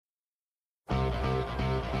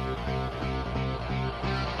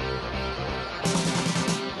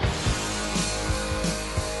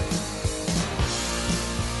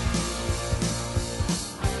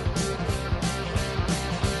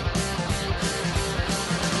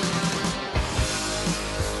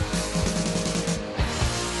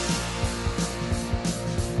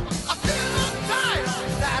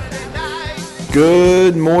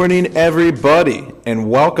Good morning, everybody, and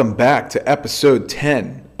welcome back to episode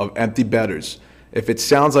 10 of Empty Betters. If it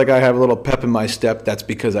sounds like I have a little pep in my step, that's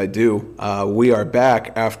because I do. We are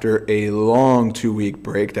back after a long 2-week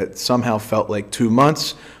break that somehow felt like 2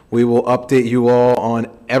 months. We will update you all on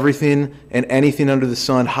everything and anything under the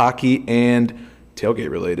sun, hockey and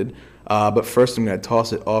tailgate related. But first, I'm going to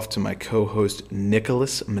toss it off to my co-host,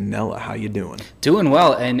 Nicholas Manella. How you doing? Doing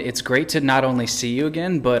well, and it's great to not only see you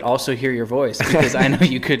again, but also hear your voice, because I know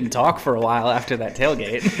you couldn't talk for a while after that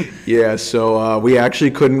tailgate. Yeah, so we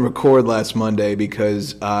actually couldn't record last Monday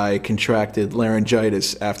because I contracted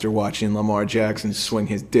laryngitis after watching Lamar Jackson swing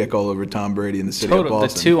his dick all over Tom Brady in the city of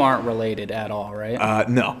Boston. The two aren't related at all, right?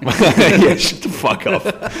 No. Yeah, shut the fuck up.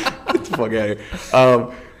 Get the fuck out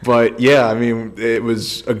of here. But, yeah, I mean, it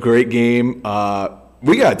was a great game. We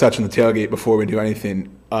got to touch on the tailgate before we do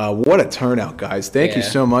anything. What a turnout, guys. Thank you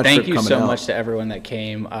so much for coming out. Thank you so much to everyone that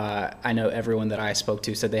came. I know everyone that I spoke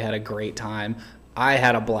to said they had a great time. I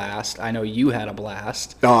had a blast. I know you had a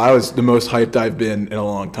blast. No, I was the most hyped I've been in a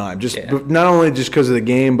long time. Not only just because of the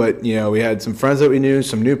game, but we had some friends that we knew,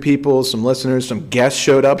 some new people, some listeners, some guests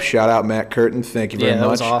showed up. Shout out Matt Curtin. Thank you very much. Yeah, that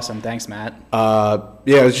was awesome. Thanks, Matt.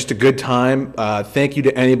 Yeah, it was just a good time. Thank you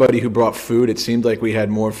to anybody who brought food. It seemed like we had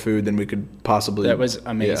more food than we could possibly. That was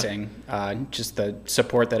amazing. Yeah. Just the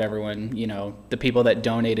support that everyone, the people that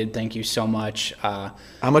donated, thank you so much. How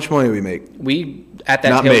much money did we make? We, at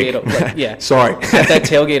that tailgate, yeah. Sorry. At that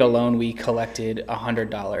tailgate alone, we collected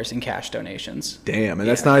 $100 in cash donations. Damn, and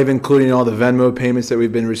that's not even including all the Venmo payments that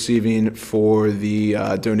we've been receiving for the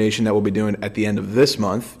donation that we'll be doing at the end of this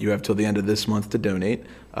month. You have till the end of this month to donate.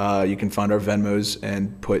 You can find our Venmos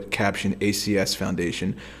and put caption ACS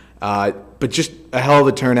Foundation. But just a hell of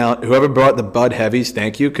a turnout. Whoever brought the Bud Heavies,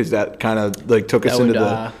 thank you, because that kind of took us into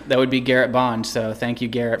the... That would be Garrett Bond, so thank you,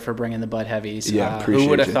 Garrett, for bringing the Bud Heavies. Yeah, appreciate it. Who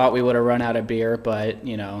would have thought we would have run out of beer, but,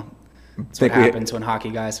 that's what happens when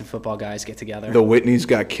hockey guys and football guys get together. The Whitneys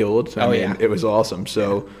got killed. I mean, it was awesome.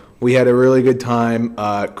 So we had a really good time.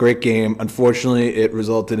 Great game. Unfortunately, it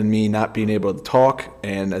resulted in me not being able to talk,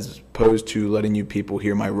 and as opposed to letting you people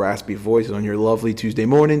hear my raspy voice on your lovely Tuesday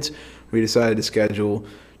mornings, we decided to schedule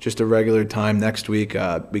just a regular time next week.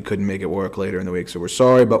 We couldn't make it work later in the week, so we're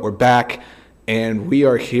sorry, but we're back, and we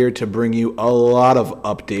are here to bring you a lot of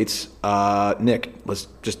updates. Nick, let's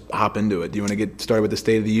just hop into it. Do you want to get started with the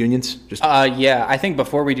State of the Unions? Yeah, I think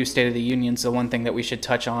before we do State of the Unions, the one thing that we should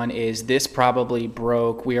touch on is this probably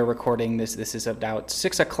broke. We are recording this. This is about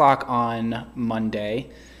 6 o'clock on Monday.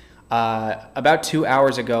 About 2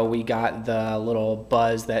 hours ago, we got the little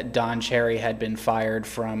buzz that Don Cherry had been fired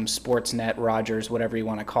from Sportsnet, Rogers, whatever you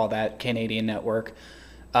want to call that, Canadian network.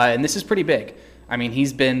 And this is pretty big. I mean,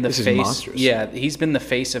 he's been the face. Yeah, he's been the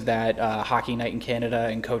face of that Hockey Night in Canada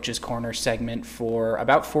and Coach's Corner segment for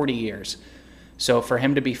about 40 years. So for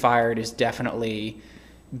him to be fired is definitely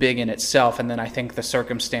big in itself. And then I think the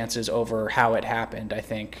circumstances over how it happened,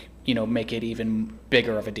 make it even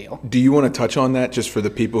bigger of a deal. Do you want to touch on that just for the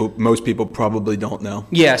people who most people probably don't know?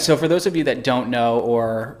 Yeah, so for those of you that don't know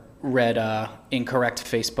or read an incorrect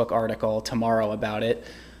Facebook article tomorrow about it,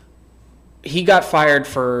 he got fired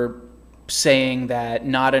for saying that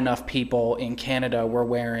not enough people in Canada were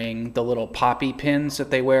wearing the little poppy pins that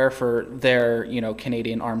they wear for their,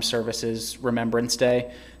 Canadian Armed Services Remembrance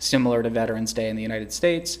Day, similar to Veterans Day in the United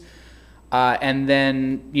States. And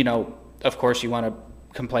then, of course you want to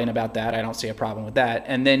complain about that. I don't see a problem with that.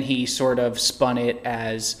 And then he sort of spun it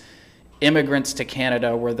as immigrants to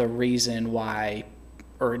Canada were the reason why,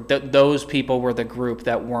 or those people were the group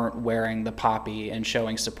that weren't wearing the poppy and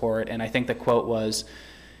showing support. And I think the quote was,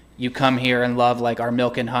 you come here and love like our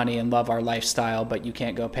milk and honey and love our lifestyle, but you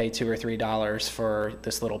can't go pay $2 or $3 for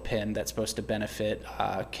this little pin that's supposed to benefit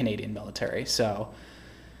Canadian military. So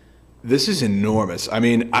this is enormous. I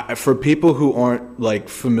mean, for people who aren't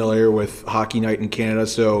familiar with Hockey Night in Canada,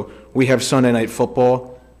 so we have Sunday Night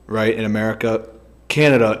Football, right, in America.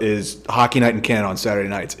 Canada is Hockey Night in Canada on Saturday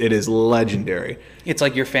nights. It is legendary. It's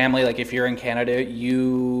like your family, if you're in Canada,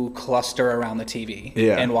 you cluster around the TV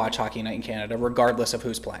and watch Hockey Night in Canada, regardless of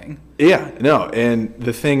who's playing. Yeah, no, and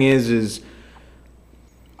the thing is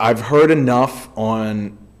I've heard enough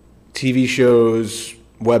on TV shows,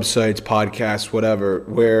 websites, podcasts, whatever,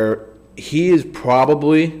 where he is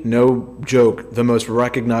probably, no joke, the most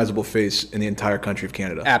recognizable face in the entire country of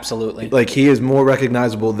Canada. Absolutely. He is more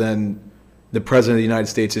recognizable than the president of the United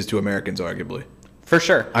States is to Americans, arguably. For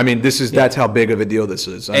sure. I mean, that's how big of a deal this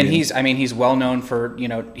is. He's well known for,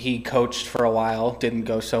 he coached for a while, didn't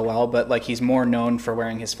go so well, but he's more known for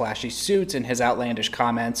wearing his flashy suits and his outlandish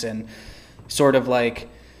comments and sort of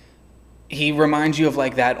He reminds you of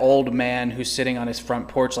like that old man who's sitting on his front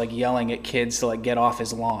porch, like yelling at kids to like get off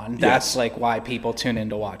his lawn. That's like why people tune in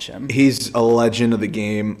to watch him. He's a legend of the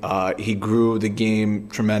game. He grew the game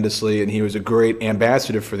tremendously, and he was a great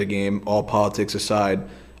ambassador for the game, all politics aside.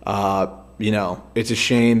 It's a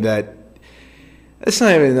shame that it's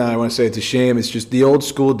not even that I want to say it's a shame. It's just the old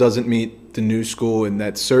school doesn't meet the new school, and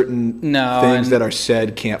that certain things that are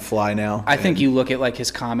said can't fly now. I think you look at like his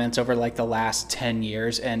comments over like the last 10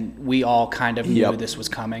 years, and we all kind of knew this was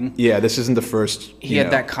coming. Yeah, this isn't the first. He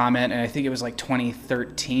had that comment, and I think it was like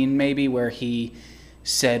 2013 maybe, where he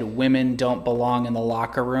said women don't belong in the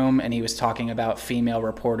locker room, and he was talking about female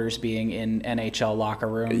reporters being in NHL locker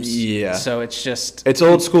rooms. Yeah. So it's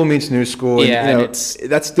old school meets new school. Yeah, and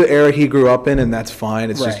that's the era he grew up in, and that's fine.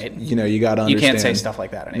 It's just you got to understand. You can't say stuff like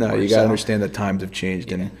that anymore. No, you got to understand that times have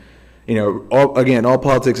changed, and all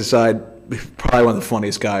politics aside, probably one of the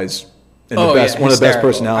funniest guys. And one of the best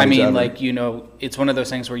personalities ever. It's one of those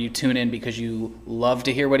things where you tune in because you love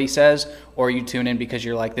to hear what he says, or you tune in because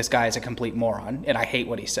you're like, this guy is a complete moron, and I hate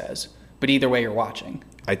what he says. But either way, you're watching.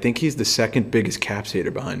 I think he's the second biggest Caps hater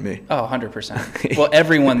behind me. Oh, 100%. Well,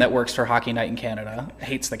 everyone that works for Hockey Night in Canada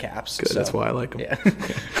hates the Caps. Good, that's why I like them. Yeah.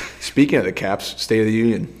 Speaking of the Caps, State of the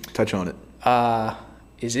Union, touch on it.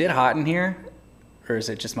 Is it hot in here, or is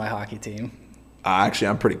it just my hockey team? Actually,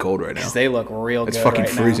 I'm pretty cold right now. They look real good. It's fucking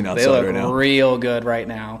freezing outside right now. They look real good right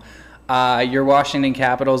now. Your Washington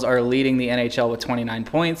Capitals are leading the NHL with 29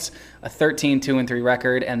 points, a 13-2-3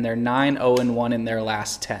 record, and they're 9-0-1 in their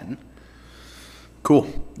last 10. Cool.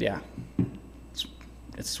 Yeah.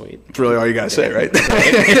 It's sweet. It's really all you got to say, right?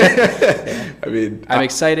 Yeah. I'm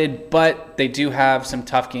excited, but they do have some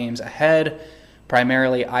tough games ahead.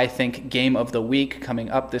 Primarily, I think game of the week coming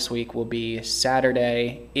up this week will be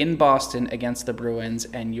Saturday in Boston against the Bruins,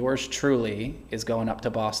 and yours truly is going up to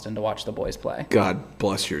Boston to watch the boys play. God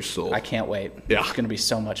bless your soul. I can't wait. Yeah. It's going to be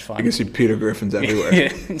so much fun. You can see Peter Griffins everywhere.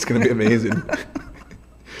 It's going to be amazing.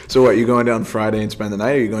 So what, you going down Friday and spend the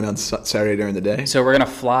night, or are you going down Saturday during the day? So we're going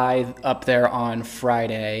to fly up there on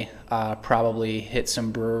Friday, probably hit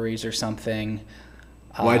some breweries or something.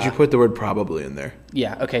 Why'd you put the word probably in there?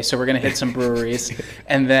 Yeah, okay, so we're going to hit some breweries,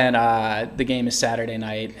 and then the game is Saturday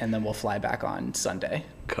night, and then we'll fly back on Sunday.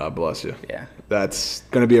 God bless you. Yeah. That's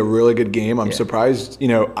going to be a really good game. I'm surprised.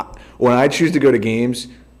 When I choose to go to games,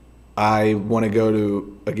 I want to go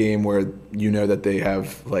to a game where that they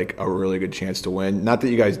have like a really good chance to win. Not that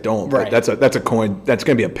you guys don't, but that's a coin. That's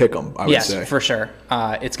going to be a pick 'em, I would say. Yes, for sure.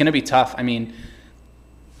 It's going to be tough. I mean,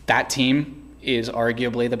 that team is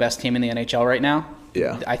arguably the best team in the NHL right now.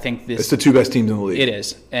 Yeah. I think it's the two best teams in the league. It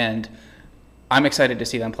is. And I'm excited to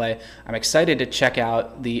see them play. I'm excited to check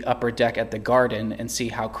out the upper deck at the Garden and see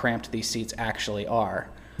how cramped these seats actually are.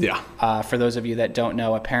 Yeah. For those of you that don't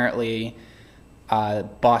know, apparently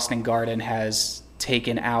Boston Garden has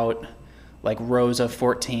taken out like rows of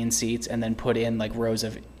 14 seats and then put in like rows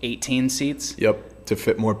of 18 seats. Yep, to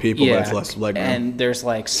fit more people, but it's less leg room. And there's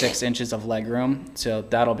like 6 inches of leg room, so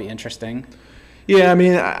that'll be interesting. Yeah, I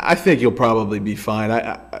mean, I think you'll probably be fine.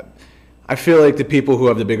 I feel like the people who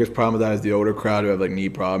have the biggest problem with that is the older crowd who have like knee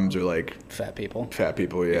problems or like fat people. Fat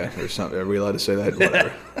people, yeah, or something. Are we allowed to say that?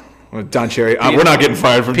 Whatever. Don Cherry, we're not getting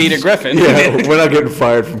fired from Peter Griffin. Yeah, we're not getting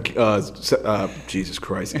fired from Jesus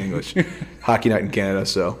Christ, English Hockey Night in Canada.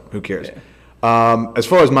 So who cares? Yeah. As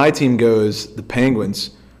far as my team goes, the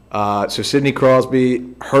Penguins. So Sidney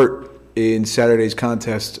Crosby hurt in Saturday's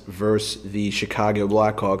contest versus the Chicago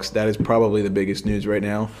Blackhawks. That is probably the biggest news right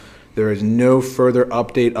now. There is no further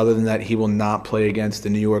update other than that he will not play against the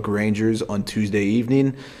New York Rangers on Tuesday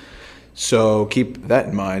evening. So keep that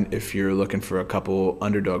in mind if you're looking for a couple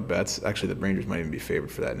underdog bets. Actually, the Rangers might even be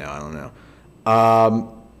favored for that now. I don't know.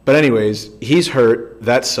 But anyways, he's hurt.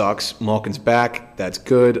 That sucks. Malkin's back. That's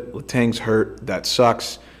good. Letang's hurt. That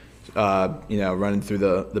sucks. Running through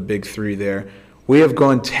the big three there. We have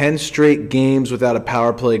gone 10 straight games without a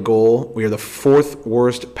power play goal. We are the 4th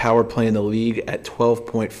worst power play in the league at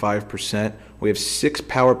 12.5%. We have 6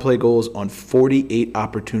 power play goals on 48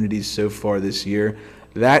 opportunities so far this year.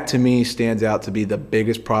 That, to me, stands out to be the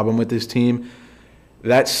biggest problem with this team.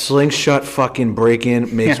 That slingshot fucking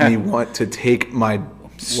break-in makes me want to take my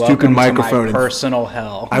stupid microphone. To my personal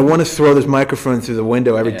hell. I want to throw this microphone through the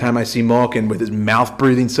window every time I see Malkin with his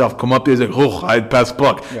mouth-breathing self come up there. He's like, oh, I passed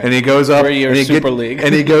puck. Right. And he goes up. League.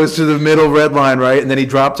 And he goes to the middle red line, right? And then he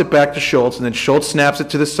drops it back to Schultz. And then Schultz snaps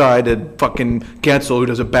it to the side to fucking Gensel, who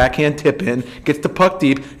does a backhand tip-in, gets the puck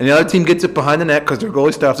deep. And the other team gets it behind the net because their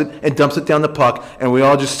goalie stops it and dumps it down the puck. And we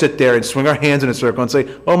all just sit there and swing our hands in a circle and say,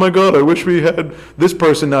 oh, my God, I wish we had this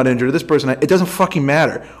person not injured, this person not. It doesn't fucking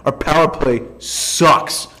matter. Our power play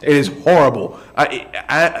sucks. It is horrible.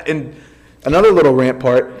 And Another little rant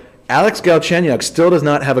part. Alex Galchenyuk still does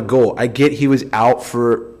not have a goal. I get he was out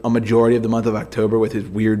for a majority of the month of October with his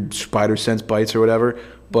weird spider sense bites or whatever,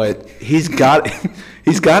 but he's got to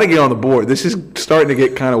get on the board. This is starting to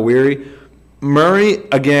get kind of weary. Murray,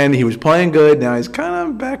 again, he was playing good. Now he's kind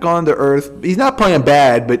of back on to earth. He's not playing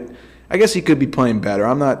bad, but I guess he could be playing better.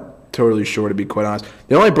 I'm not totally sure, to be quite honest.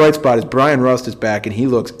 The only bright spot is Brian Rust is back, and he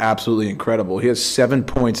looks absolutely incredible. He has 7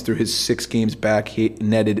 points through his 6 games back. He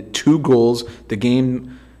netted 2 goals, the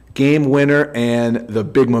game winner and the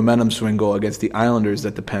big momentum swing goal against the Islanders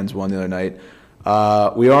that the Pens won the other night.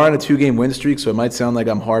 We are on a 2-game win streak, so it might sound like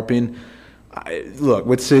I'm harping. Look,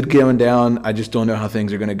 with Sid going down, I just don't know how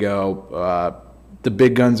things are going to go. The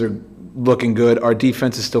big guns are looking good. Our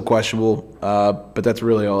defense is still questionable, but that's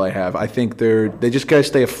really all I have. I think they just got to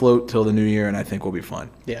stay afloat till the new year, and I think we'll be fine.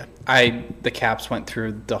 Yeah, the Caps went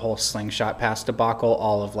through the whole slingshot pass debacle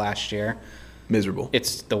all of last year. Miserable.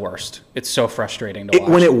 It's the worst. It's so frustrating to watch.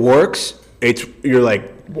 When it works, you're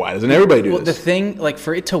like, why doesn't everybody do this? The thing, like,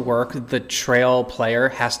 for it to work, the trail player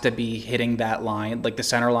has to be hitting that line, like the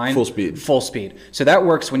center line. Full speed. So that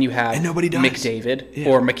works when you have and nobody does. McDavid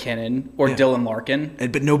or McKinnon or Dylan Larkin.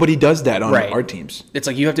 But nobody does that on our teams. It's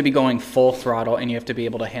like you have to be going full throttle, and you have to be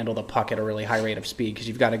able to handle the puck at a really high rate of speed because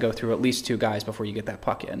you've got to go through at least 2 guys before you get that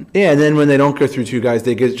puck in. Yeah, and then when they don't go through 2 guys,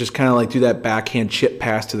 they just kind of like do that backhand chip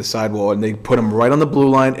pass to the sidewall, and they put them right on the blue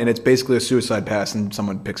line, and it's basically a suicide pass, and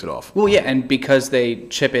someone picks it off. Well, yeah, and because they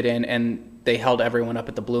chip it in and they held everyone up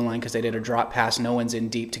at the blue line because they did a drop pass, no one's in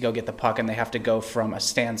deep to go get the puck, and they have to go from a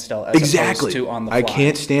standstill as opposed to on the fly. I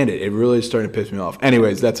can't stand it. It really is starting to piss me off.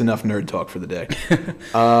 Anyways, that's enough nerd talk for the day.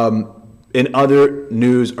 In other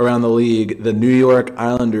news around the league, the New York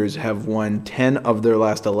Islanders have won 10 of their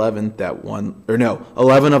last 11.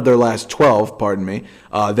 11 of their last 12, pardon me.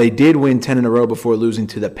 They did win 10 in a row before losing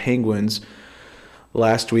to the Penguins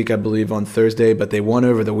last week, I believe, on Thursday, but they won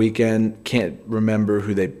over the weekend. Can't remember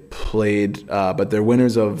who they played, but they're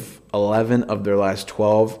winners of 11 of their last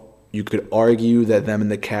 12. You could argue that them and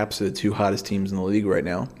the Caps are the 2 hottest teams in the league right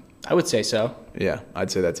now. I would say so. Yeah, I'd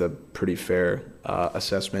say that's a pretty fair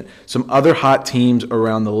assessment. Some other hot teams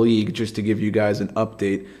around the league, just to give you guys an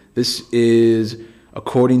update. This is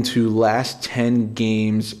according to last 10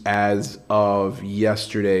 games as of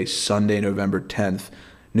yesterday, Sunday, November 10th.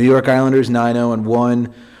 New York Islanders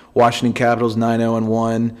 9-0-1, Washington Capitals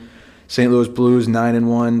 9-0-1, St. Louis Blues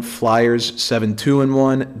 9-1, Flyers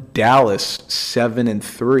 7-2-1, Dallas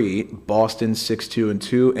 7-3, Boston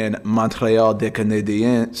 6-2-2, and Montreal des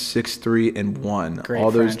Canadiens 6-3-1. Great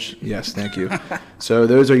all those, French. yes, thank you. So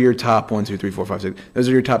those are your top 1, 2, 3, 4, 5, 6. Those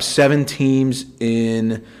are your top 7 teams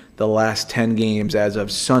in the last 10 games as of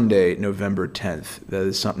Sunday, November 10th. That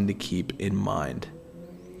is something to keep in mind.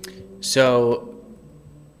 So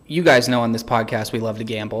you guys know on this podcast we love to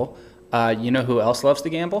gamble. You know who else loves to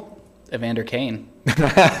gamble? Evander Kane.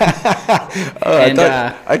 I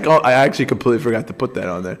actually completely forgot to put that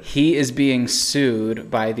on there. He is being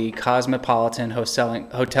sued by the Cosmopolitan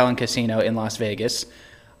Hotel and Casino in Las Vegas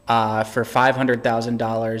for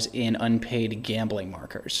 $500,000 in unpaid gambling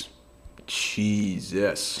markers.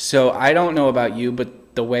 Jesus. So I don't know about you, but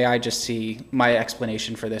the way I just see my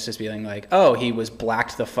explanation for this is being like, oh, he was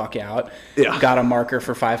blacked the fuck out, got a marker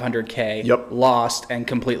for $500K, lost, and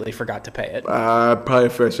completely forgot to pay it. Probably a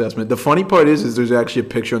fair assessment. The funny part is there's actually a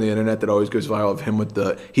picture on the internet that always goes viral of him with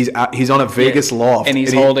he's on a Vegas loft. And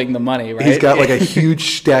he's holding the money, right? He's got like a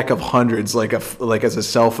huge stack of hundreds, like as a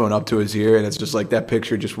cell phone up to his ear, and it's just like that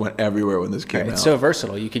picture just went everywhere when this came out. It's so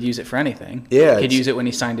versatile. You could use it for anything. Yeah. You could use it when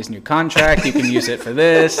he signed his new contract. You can use it for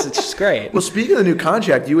this. It's just great. Well, speaking of the new contract,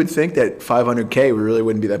 you would think that $500K really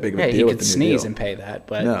wouldn't be that big of a deal. He could sneeze and pay that,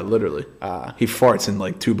 but no, literally, he farts and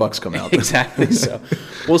like $2 come out. Exactly. So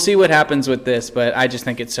we'll see what happens with this, but I just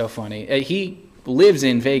think it's so funny. He lives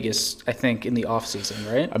in Vegas, I think, in the off season,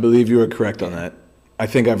 right? I believe you are correct on that. I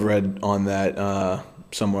think I've read on that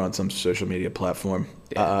somewhere on some social media platform.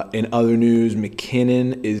 Yeah. In other news,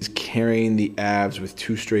 McKinnon is carrying the Avs with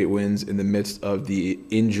 2 straight wins in the midst of the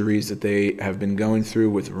injuries that they have been going through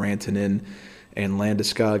with Rantanen and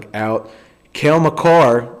Landeskog out. Cale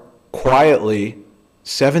Makar, quietly,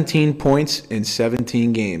 17 points in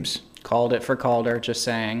 17 games. Called it for Calder, just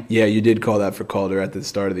saying. Yeah, you did call that for Calder at the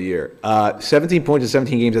start of the year. 17 points in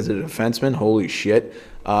 17 games as a defenseman, holy shit.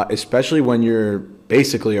 Especially when you're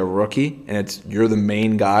basically a rookie and you're the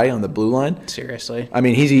main guy on the blue line. Seriously. I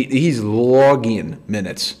mean, he's logging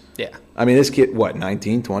minutes. Yeah. I mean, this kid,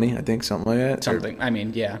 19, 20, I think, something like that? Something. I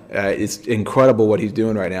mean, yeah. It's incredible what he's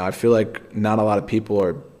doing right now. I feel like not a lot of people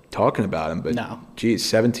are talking about him. But no. Geez,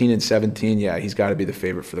 17-17. Yeah, he's got to be the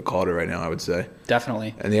favorite for the Calder right now, I would say.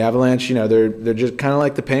 Definitely. And the Avalanche, they're just kind of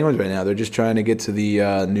like the Penguins right now. They're just trying to get to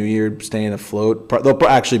the New Year, staying afloat. They'll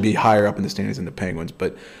actually be higher up in the standings than the Penguins,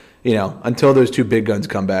 but until those two big guns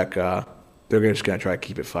come back, they're just going to try to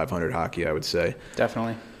keep it 500 hockey, I would say.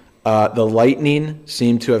 Definitely. The Lightning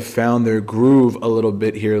seem to have found their groove a little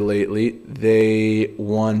bit here lately. They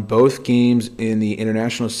won both games in the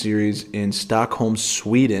International Series in Stockholm,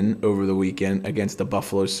 Sweden over the weekend against the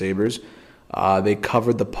Buffalo Sabres. They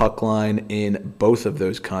covered the puck line in both of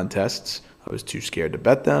those contests. I was too scared to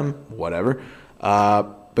bet them, whatever.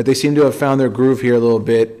 But they seem to have found their groove here a little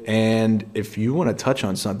bit. And if you want to touch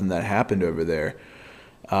on something that happened over there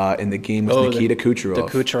in the game with Nikita Kucherov. The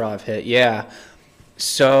Kucherov hit, yeah.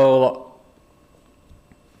 So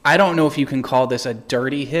I don't know if you can call this a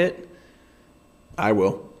dirty hit. I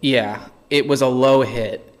will. Yeah, it was a low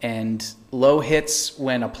hit. And low hits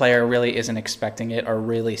when a player really isn't expecting it are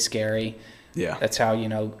really scary. Yeah. That's how,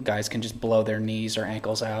 guys can just blow their knees or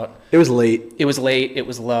ankles out. It was late. It was late. It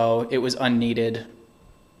was low. It was unneeded,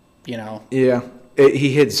 Yeah.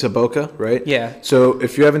 He hit Sobotka, right? Yeah. So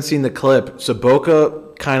if you haven't seen the clip,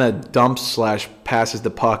 Sobotka kind of dumps / passes the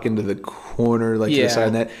puck into the corner, to the side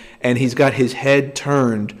of the net, and he's got his head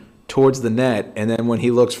turned towards the net, and then when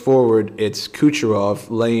he looks forward, it's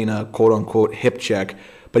Kucherov laying a quote-unquote hip check,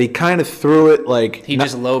 but he kind of threw it He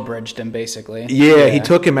just low-bridged him, basically. Yeah, he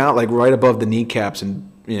took him out right above the kneecaps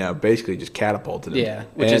and, basically just catapulted him. Yeah,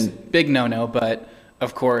 which is big no-no, but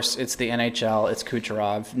of course, it's the NHL, it's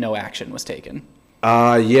Kucherov, no action was taken.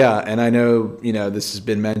 Yeah, and I know, this has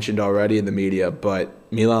been mentioned already in the media, but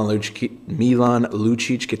Milan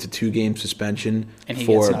Lucic gets a 2-game suspension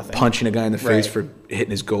for punching a guy in the face for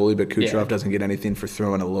hitting his goalie, but Kucherov doesn't get anything for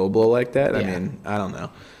throwing a low blow like that. Yeah. I mean, I don't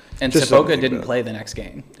know. And Sobotka didn't play the next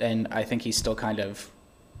game, and I think he's still kind of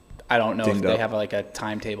 – I don't know if they have a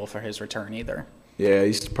timetable for his return either. Yeah,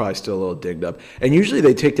 he's probably still a little digged up. And usually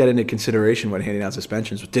they take that into consideration when handing out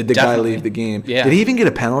suspensions. Did the guy leave the game? Yeah. Did he even get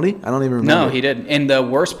a penalty? I don't even remember. No, he didn't. And the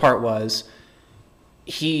worst part was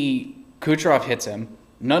Kucherov hits him.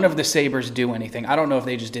 None of the Sabres do anything. I don't know if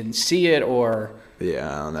they just didn't see it or –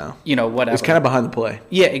 yeah, I don't know. Whatever. It's kind of behind the play.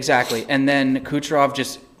 Yeah, exactly. And then Kucherov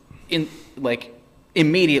just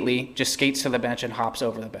immediately just skates to the bench and hops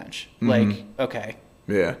over the bench. Mm-hmm. Okay.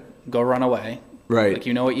 Yeah. Go run away. Right.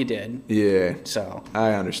 You know what you did. Yeah. So.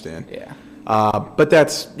 I understand. Yeah. But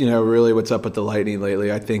that's, really what's up with the Lightning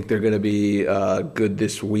lately. I think they're going to be good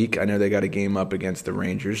this week. I know they got a game up against the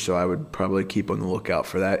Rangers, so I would probably keep on the lookout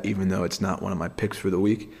for that, even though it's not one of my picks for the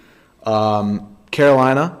week.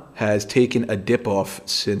 Carolina has taken a dip off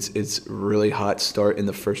since its really hot start in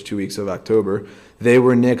the first 2 weeks of October. They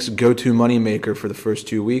were Nick's go-to moneymaker for the first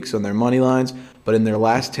 2 weeks on their money lines, but in their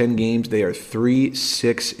last 10 games, they are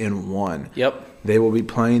 3-6-1. Yep. They will be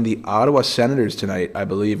playing the Ottawa Senators tonight, I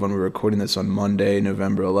believe, when we're recording this on Monday,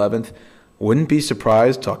 November 11th. Wouldn't be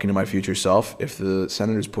surprised, talking to my future self, if the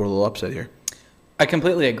Senators pull a little upset here. I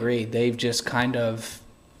completely agree. They've just kind of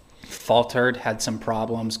faltered, had some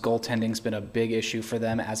problems. Goaltending's been a big issue for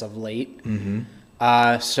them as of late.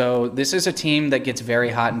 Mm-hmm. So this is a team that gets very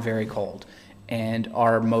hot and very cold. And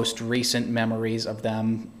our most recent memories of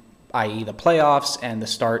them, i.e. the playoffs and the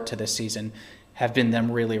start to this season, have been them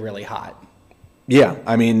really, really hot. Yeah,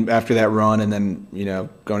 I mean, after that run and then,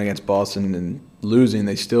 going against Boston and losing,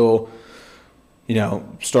 they still,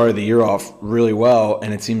 started the year off really well.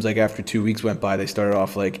 And it seems like after 2 weeks went by, they started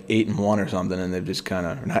off 8-1 or something, and they've just kind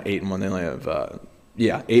of, not 8-1, they only have,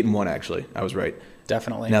 8-1 actually. I was right.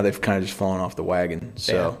 Definitely. Now they've kind of just fallen off the wagon.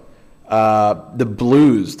 So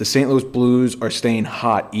the St. Louis Blues are staying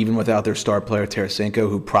hot even without their star player Tarasenko,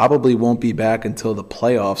 who probably won't be back until the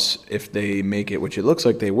playoffs if they make it, which it looks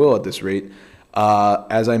like they will at this rate.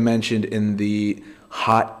 As I mentioned, in the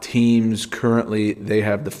hot teams currently, they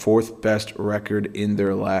have the 4th best record in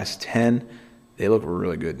their last 10. They look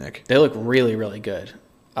really good, Nick. They look really, really good.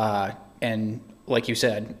 And like you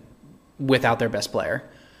said, without their best player.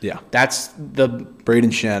 Yeah. That's the...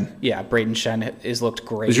 Braden Shen. Yeah, Braden Shen has looked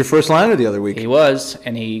great. Was your first liner the other week. He was,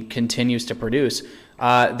 and he continues to produce.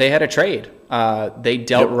 They had a trade. They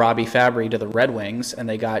dealt Robbie Fabry to the Red Wings, and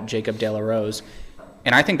they got Jacob De La Rose.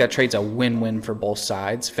 And I think that trade's a win-win for both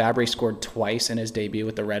sides. Fabry scored twice in his debut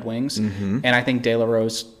with the Red Wings. Mm-hmm. And I think De La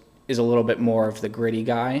Rose is a little bit more of the gritty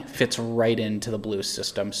guy, fits right into the Blues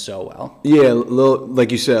system so well. Yeah,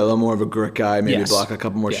 like you said, a little more of a grit guy, maybe block a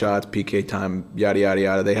couple more shots, PK time, yada, yada,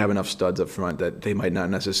 yada. They have enough studs up front that they might not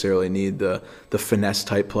necessarily need the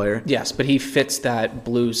finesse-type player. Yes, but he fits that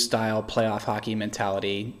Blues-style playoff hockey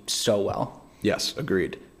mentality so well. Yes,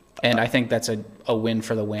 agreed. And I think that's a win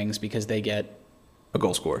for the Wings because they get a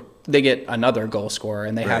goal scorer. They get another goal scorer,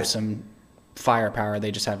 and they have Right. some firepower.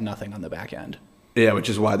 They just have nothing on the back end. Yeah, which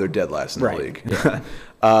is why they're dead last in the Right. league.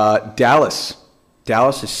 Dallas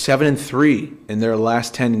is 7-3 in their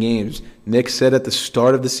last 10 games. Nick said at the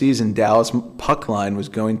start of the season, Dallas puck line was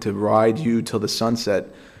going to ride you till the sunset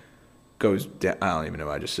goes down. I don't even know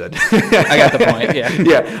what I just said. I got the point. Yeah.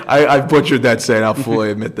 Yeah, I butchered that saying. I'll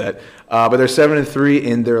fully admit that. But they're 7-3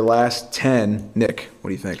 in their last 10. Nick, what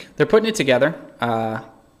do you think? They're putting it together. I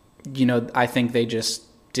think they just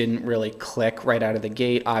didn't really click right out of the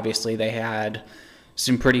gate. Obviously, they had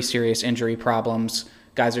some pretty serious injury problems.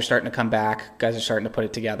 Guys are starting to come back. Guys are starting to put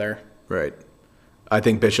it together. Right. I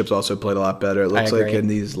think Bishop's also played a lot better. It looks like agree. in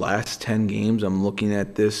these last 10 games, I'm looking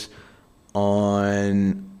at this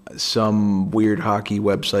on some weird hockey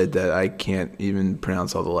website that I can't even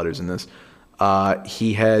pronounce all the letters in this.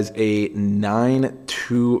 He has a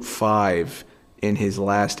 9.25 in his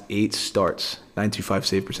last 8 starts. 9.25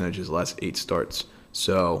 save percentage his last 8 starts.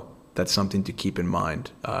 So that's something to keep in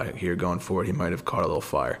mind here going forward. He might have caught a little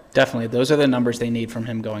fire. Definitely. Those are the numbers they need from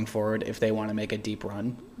him going forward if they want to make a deep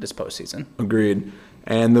run this postseason. Agreed.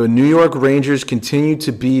 And the New York Rangers continue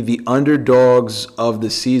to be the underdogs of the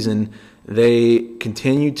season. They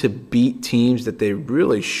continue to beat teams that they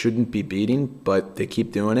really shouldn't be beating, but they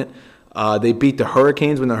keep doing it. They beat the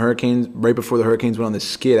Hurricanes right before the Hurricanes went on the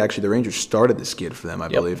skid. Actually, the Rangers started the skid for them, I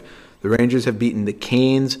believe. The Rangers have beaten the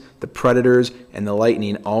Canes, the Predators, and the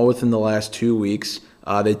Lightning all within the last 2 weeks.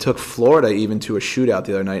 They took Florida even to a shootout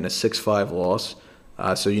the other night in a 6-5 loss.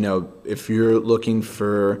 So, if you're looking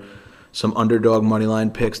for some underdog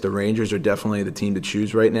moneyline picks, the Rangers are definitely the team to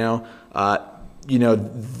choose right now.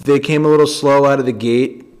 They came a little slow out of the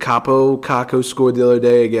gate. Kako scored the other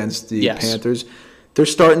day against the Panthers. They're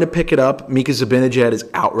starting to pick it up. Mika Zibanejad is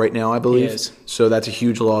out right now, I believe. He is. So that's a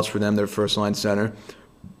huge loss for them, their first-line center.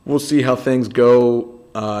 We'll see how things go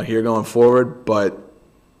here going forward, but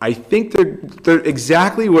I think they're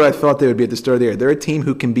exactly what I thought they would be at the start of the year. They're a team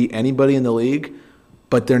who can beat anybody in the league,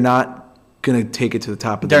 but they're not going to take it to the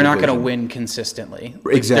top of the division. They're not going to win consistently.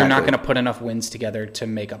 Exactly. They're not going to put enough wins together to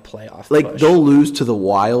make a playoff push. They'll lose to the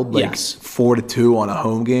Wild, 4-2 on a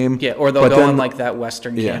home game. Yeah, or they'll go on that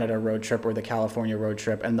Western Canada road trip or the California road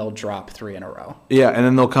trip, and they'll drop 3 in a row. Yeah, and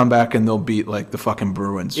then they'll come back and they'll beat the fucking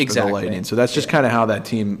Bruins or the Lightning. So that's just kind of how that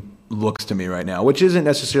team looks to me right now, which isn't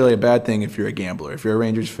necessarily a bad thing if you're a gambler. If you're a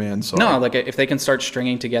Rangers fan, sorry. No, if they can start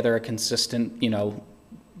stringing together a consistent,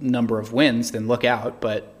 number of wins, then look out.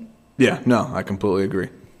 But yeah, no, I completely agree.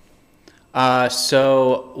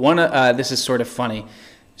 So this is sort of funny.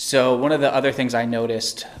 So one of the other things I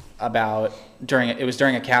noticed about during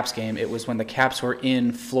a Caps game. It was when the Caps were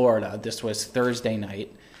in Florida. This was Thursday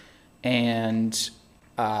night, and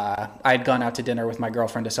I had gone out to dinner with my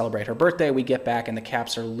girlfriend to celebrate her birthday. We get back and the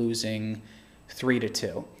Caps are losing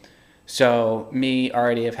 3-2. So me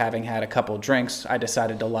already having had a couple drinks, I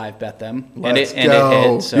decided to live bet them. Let's go. It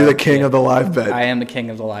hit. So, you're the king of the live bet. I am the king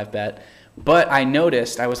of the live bet. But I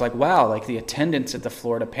noticed, I was like, wow, the attendance at the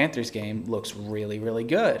Florida Panthers game looks really, really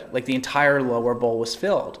good. The entire lower bowl was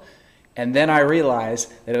filled. And then I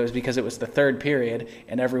realized that it was because it was the third period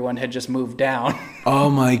and everyone had just moved down. Oh,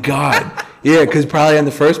 my God. Yeah, because probably in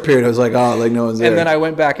the first period I was like, oh, no one's there. And then I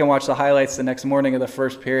went back and watched the highlights the next morning of the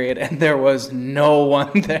first period, and there was no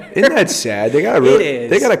one there. Isn't that sad? They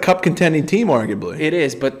got a cup contending team, arguably. It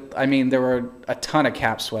is, but, there were a ton of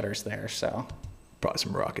Cap sweaters there, so. Probably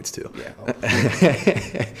some Rockets, too. Yeah.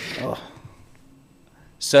 Oh.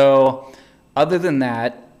 So, other than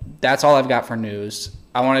that, that's all I've got for news.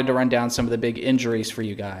 I wanted to run down some of the big injuries for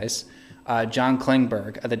you guys. John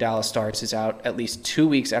Klingberg of the Dallas Stars is out at least 2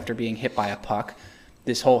 weeks after being hit by a puck.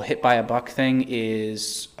 This whole hit by a buck thing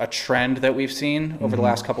is a trend that we've seen over the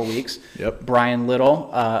last couple weeks. Yep. Brian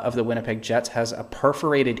Little of the Winnipeg Jets has a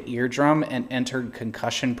perforated eardrum and entered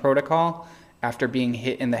concussion protocol after being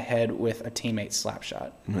hit in the head with a teammate's slap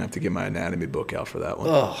shot. I'm going to have to get my anatomy book out for that one.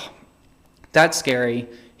 Ugh. That's scary.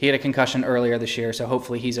 He had a concussion earlier this year, so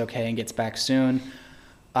hopefully he's okay and gets back soon.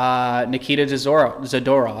 Nikita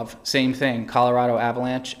Zadorov, same thing. Colorado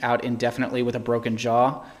Avalanche, out indefinitely with a broken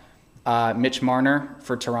jaw. Mitch Marner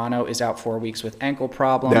for Toronto is out 4 weeks with ankle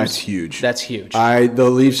problems. That's huge. The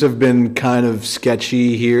Leafs have been kind of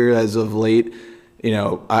sketchy here as of late.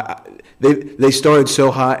 They started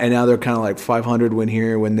so hot, and now they're kind of 500 win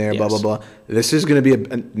here, win there, blah, blah, blah. This is going to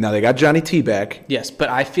be now they got Johnny T back. Yes, but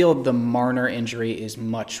I feel the Marner injury is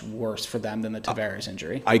much worse for them than the Tavares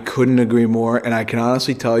injury. I couldn't agree more, and I can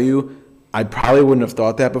honestly tell you, I probably wouldn't have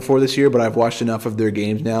thought that before this year, but I've watched enough of their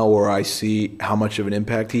games now where I see how much of an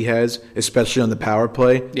impact he has, especially on the power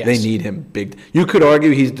play. Yes. They need him big. You could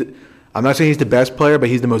argue I'm not saying he's the best player, but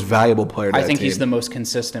he's the most valuable player to that I think team. he's the most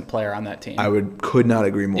consistent player on that team. Could not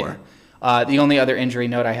agree more. Yeah. The only other injury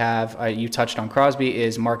note I have, you touched on Crosby,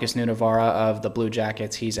 is Marcus Nunavara of the Blue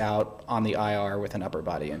Jackets. He's out on the IR with an upper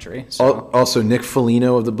body injury. So. Also, Nick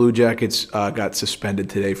Foligno of the Blue Jackets got suspended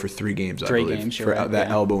today for 3 games, I believe. 3 games, for right, that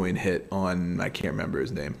elbowing hit on, I can't remember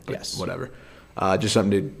his name, but yes. whatever. Just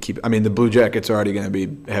something to keep. I mean, the Blue Jackets are already going to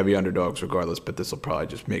be heavy underdogs regardless, but this will probably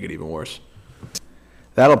just make it even worse.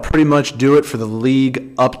 That'll pretty much do it for the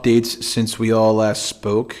league updates since we all last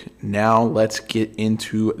spoke. Now let's get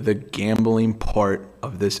into the gambling part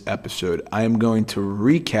of this episode. I am going to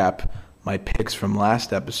recap my picks from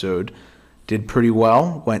last episode. Did pretty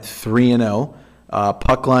well, went 3-0.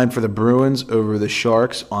 Puck line for the Bruins over the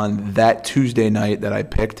Sharks on that Tuesday night that I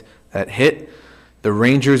picked. That hit. The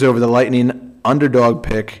Rangers over the Lightning underdog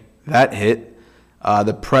pick. That hit.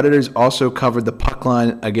 The Predators also covered the puck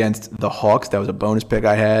line against the Hawks. That was a bonus pick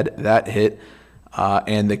I had. That hit.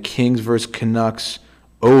 And the Kings versus Canucks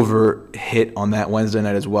over hit on that Wednesday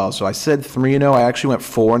night as well. So I said 3-0. I actually went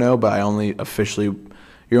 4-0, but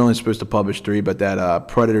you're only supposed to publish 3, but that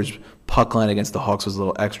Predators puck line against the Hawks was a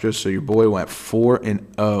little extra. So your boy went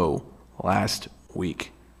 4-0 last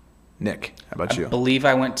week. Nick, how about you? I believe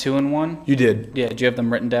I went 2-1. You did. Yeah, do you have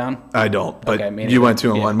them written down? I don't, but okay, you went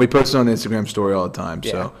 2-1. Yeah. We post it on the Instagram story all the time,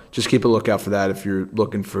 so just keep a lookout for that if you're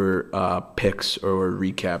looking for picks or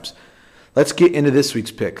recaps. Let's get into this week's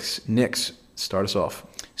picks. Nick, start us off.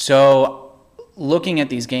 So, looking at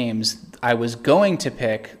these games, I was going to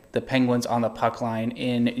pick the Penguins on the puck line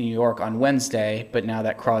in New York on Wednesday, but now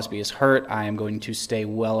that Crosby is hurt, I am going to stay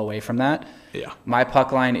well away from that. Yeah. My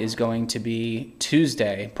puck line is going to be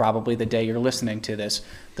Tuesday, probably the day you're listening to this,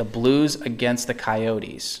 the Blues against the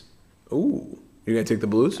Coyotes. Ooh, you're going to take the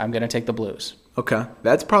Blues? I'm going to take the Blues. Okay.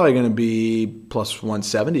 That's probably going to be plus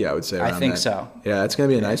 170, I would say. I think so. Yeah, that's going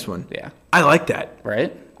to be a nice one. Yeah. I like that.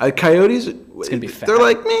 Right? Coyotes, it's gonna be fat. They're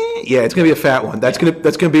like, meh. Yeah, it's gonna be a fat one. That's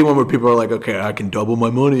gonna be one where people are like, okay, I can double my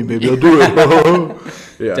money, maybe I'll do it.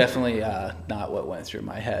 Yeah. Definitely not what went through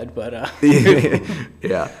my head, but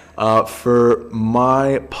yeah. For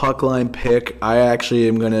my puck line pick, I actually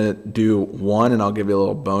am gonna do one, and I'll give you a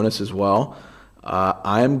little bonus as well.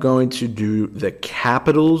 I'm going to do the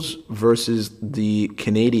Capitals versus the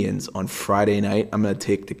Canadiens on Friday night. I'm gonna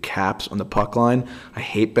take the Caps on the puck line. I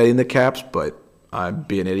hate betting the Caps, but I'd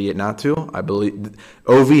be an idiot not to. I believe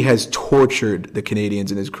Ovi has tortured the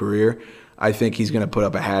Canadians in his career. I think he's going to put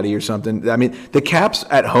up a hattie or something. I mean, the Caps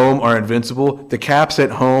at home are invincible. The Caps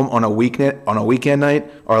at home on a weekend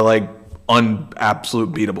night are like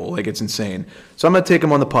absolute beatable. Like, it's insane. So I'm going to take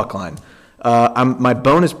them on the puck line. My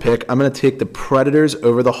bonus pick, I'm going to take the Predators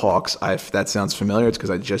over the Hawks. If that sounds familiar, it's because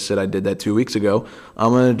I just said I did that 2 weeks ago.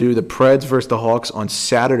 I'm going to do the Preds versus the Hawks on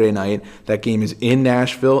Saturday night. That game is in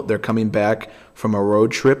Nashville. They're coming back from a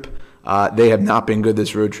road trip. They have not been good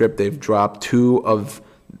this road trip. They've dropped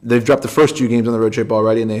the first 2 games on the road trip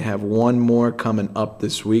already, and they have one more coming up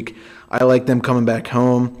this week. I like them coming back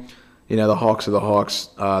home. You know, the Hawks are the Hawks.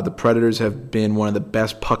 The Predators have been one of the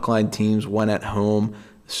best puck line teams when at home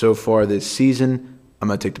so far this season. I'm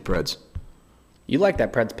going to take the Preds. You like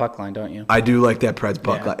that Preds puck line, don't you? I do like that Preds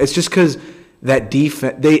puck line. It's just because that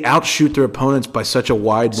defense, they outshoot their opponents by such a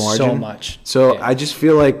wide margin. So much. So I just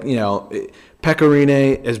feel like,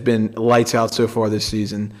 Pecorine has been lights out so far this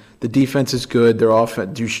season. The defense is good. Their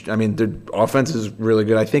offense is really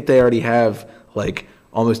good. I think they already have, like,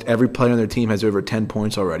 almost every player on their team has over 10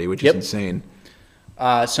 points already, which is insane.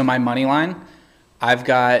 So my money line, I've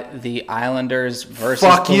got the Islanders versus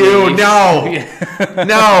Fuck the you! Leafs. No,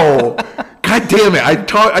 no! God damn it! I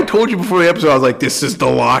told you before the episode. I was like, "This is the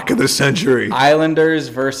lock of the century." Islanders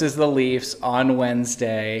versus the Leafs on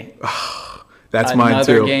Wednesday. That's mine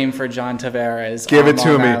too. Another game for John Tavares. Give on it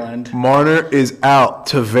to Long me. Island. Marner is out.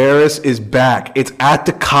 Tavares is back. It's at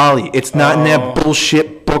the Collie. It's not in that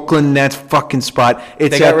bullshit Brooklyn Nets fucking spot. They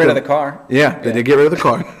got rid of the car. Yeah, they did get rid of the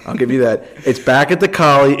car. I'll give you that. It's back at the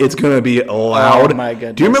Collie. It's going to be loud. Oh, my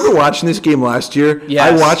goodness. Do you remember watching this game last year? Yes.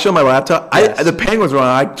 I watched it on my laptop. Yes. The Penguins were on.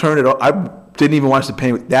 I turned it off. I didn't even watch the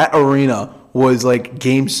Penguins. That arena was like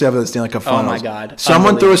Game 7 of the Stanley Cup Finals. Oh, my God.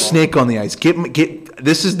 Someone throw a snake on the ice.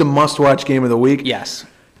 This is the must-watch game of the week. Yes.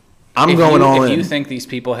 I'm going all in. If you think these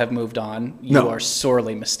people have moved on, you are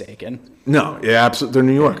sorely mistaken. No, yeah, absolutely. They're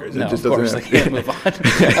New Yorkers. No, of course they can't move on.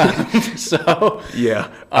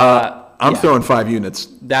 I'm throwing 5 units.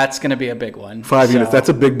 That's going to be a big one. 5 units. That's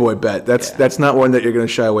a big boy bet. That's not one that you're going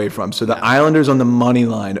to shy away from. So the Islanders on the money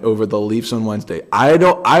line over the Leafs on Wednesday.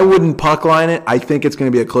 I wouldn't puck line it. I think it's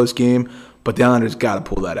going to be a close game, but the Islanders got to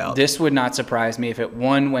pull that out. This would not surprise me if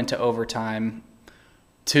 1 went to overtime,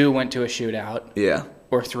 2 went to a shootout. Yeah.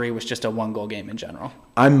 or 3 was just a 1-goal game in general.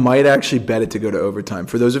 I might actually bet it to go to overtime.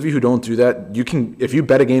 For those of you who don't do that, you can, if you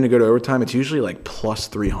bet a game to go to overtime, it's usually like plus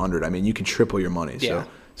 300. I mean, you can triple your money. Yeah. So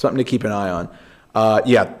something to keep an eye on.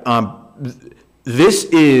 This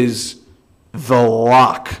is the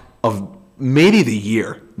lock of maybe the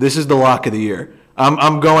year. This is the lock of the year.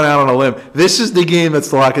 I'm going out on a limb. This is the game that's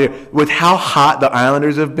the lock of the year. With how hot the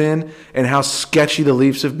Islanders have been and how sketchy the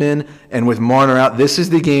Leafs have been, and with Marner out, this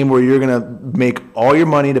is the game where you're going to make all your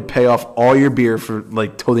money to pay off all your beer for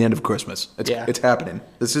like till the end of Christmas. It's happening.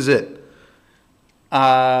 This is it.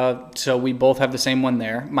 So we both have the same one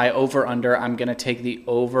there. My over-under, I'm going to take the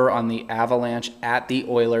over on the Avalanche at the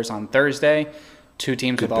Oilers on Thursday. 2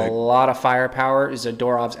 teams Good with pick. a lot of firepower.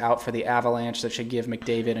 Zadorov's out for the Avalanche. That should give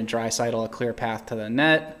McDavid and Draisaitl a clear path to the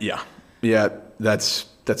net. Yeah, that's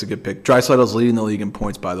a good pick. Draisaitl's leading the league in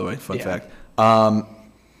points, by the way. Fun fact.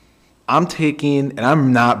 I'm taking, and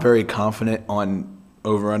I'm not very confident on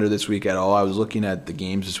over/under this week at all. I was looking at the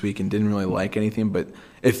games this week and didn't really like anything, but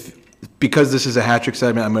because this is a hat trick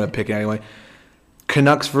segment, I'm going to pick it anyway.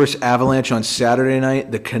 Canucks versus Avalanche on Saturday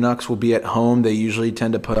night. The Canucks will be at home. They usually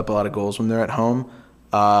tend to put up a lot of goals when they're at home.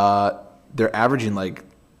 They're averaging like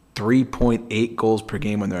 3.8 goals per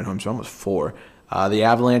game when they're at home, so almost 4. The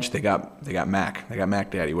Avalanche, they got Mac. They got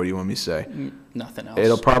Mac Daddy. What do you want me to say? Nothing else.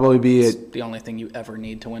 It'll probably be the only thing you ever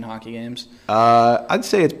need to win hockey games. I'd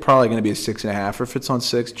say it's probably going to be a 6.5. Or if it's on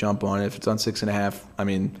 6, jump on it. If it's on 6.5, I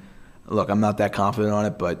mean, look, I'm not that confident on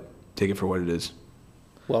it, but take it for what it is.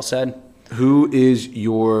 Well said. Who is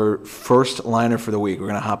your first liner for the week? We're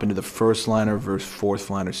going to hop into the first liner versus fourth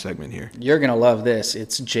liner segment here. You're going to love this.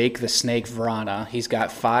 It's Jake the Snake Vrana. He's got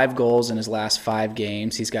 5 goals in his last 5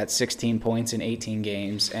 games. He's got 16 points in 18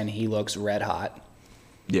 games, and he looks red hot.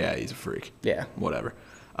 Yeah, he's a freak. Yeah. Whatever.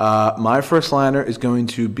 My first liner is going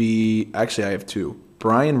to be, actually I have 2.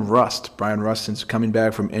 Brian Rust. Brian Rust, since coming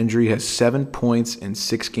back from injury, has 7 points in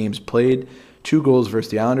 6 games played. 2 goals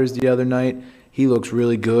versus the Islanders the other night. He looks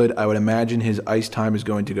really good. I would imagine his ice time is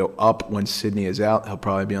going to go up when Sidney is out. He'll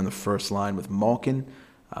probably be on the first line with Malkin.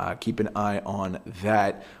 Keep an eye on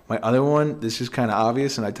that. My other one, this is kind of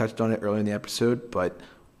obvious, and I touched on it earlier in the episode, but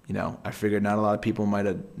I figured not a lot of people might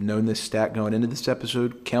have known this stat going into this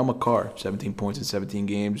episode. Cale Makar, 17 points in 17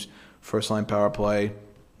 games, first line power play.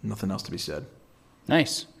 Nothing else to be said.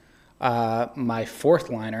 Nice. My fourth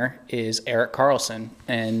liner is Erik Karlsson,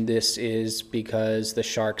 and this is because the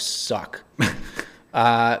Sharks suck.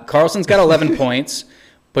 Karlsson's got 11 points,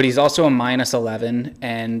 but he's also a minus 11,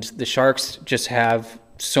 and the Sharks just have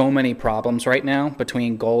so many problems right now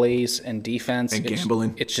between goalies and defense. And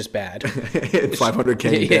gambling. It's just bad.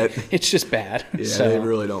 $500K debt. It's just bad. Yeah, they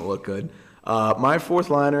really don't look good. My fourth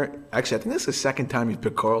liner, actually, I think this is the second time you've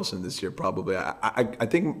picked Karlsson this year, probably. I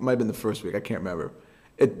think it might have been the first week. I can't remember.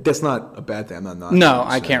 That's not a bad thing. I'm not. No,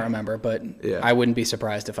 I can't remember, but yeah. I wouldn't be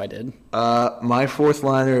surprised if I did. My fourth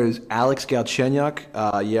liner is Alex Galchenyuk.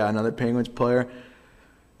 Another Penguins player.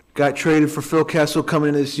 Got traded for Phil Kessel coming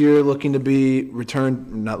in this year, looking to be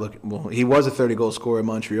returned. He was a 30-goal scorer in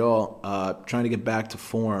Montreal, trying to get back to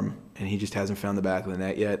form, and he just hasn't found the back of the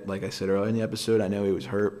net yet. Like I said earlier in the episode, I know he was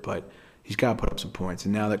hurt, but he's got to put up some points.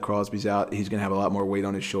 And now that Crosby's out, he's going to have a lot more weight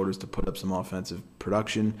on his shoulders to put up some offensive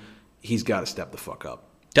production. He's got to step the fuck up.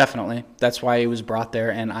 Definitely. That's why he was brought there,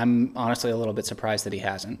 and I'm honestly a little bit surprised that he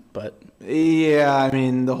hasn't. But yeah, I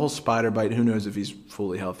mean, the whole spider bite, who knows if he's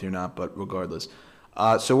fully healthy or not, but regardless.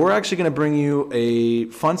 So we're actually going to bring you a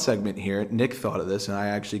fun segment here. Nick thought of this, and I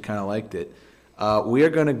actually kind of liked it. We are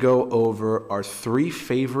going to go over our 3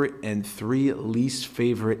 favorite and 3 least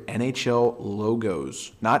favorite NHL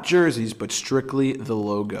logos. Not jerseys, but strictly the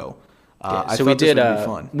logo. So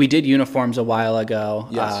we did uniforms a while ago.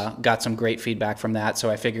 Yes. Got some great feedback from that,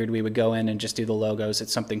 so I figured we would go in and just do the logos.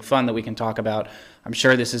 It's something fun that we can talk about. I'm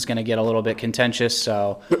sure this is going to get a little bit contentious,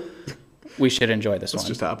 so we should enjoy this one. Let's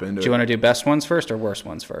just hop into it. Do you want to do best ones first or worst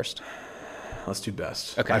ones first? Let's do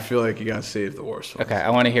best. Okay. I feel like you got to save the worst ones. Okay,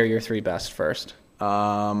 I want to hear your 3 best first.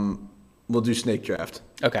 We'll do snake draft.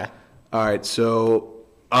 Okay. All right, so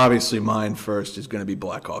obviously mine first is going to be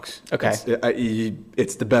Blackhawks. Okay.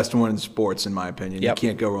 It's the best one in sports, in my opinion. Yep. You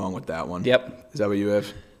can't go wrong with that one. Yep. Is that what you have?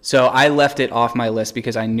 So I left it off my list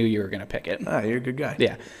because I knew you were going to pick it. You're a good guy.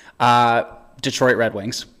 Yeah. Detroit Red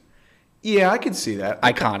Wings. Yeah, I can see that.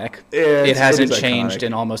 Iconic. Yeah, it hasn't changed iconic.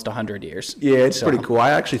 In almost 100 years. Yeah, it's pretty cool.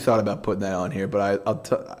 I actually thought about putting that on here, but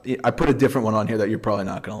I put a different one on here that you're probably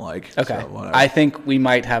not going to like. Okay. So I think we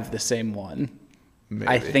might have the same one. Maybe.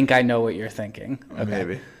 I think I know what you're thinking. Okay.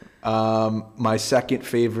 Maybe. My second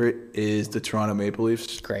favorite is the Toronto Maple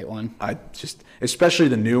Leafs. Great one. Especially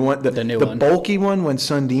the new one. The bulky one when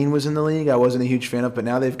Sundin was in the league, I wasn't a huge fan of, but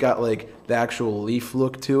now they've got like the actual Leaf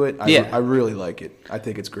look to it. I really like it. I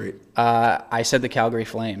think it's great. I said the Calgary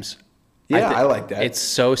Flames. Yeah, I like that. It's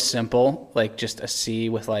so simple, like just a sea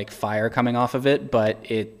with like fire coming off of it, but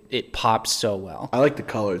it pops so well. I like the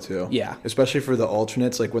color too. Yeah. Especially for the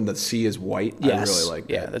alternates, like when the sea is white. Yes. I really like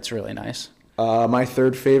that. Yeah, that's really nice. My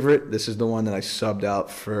third favorite, this is the one that I subbed out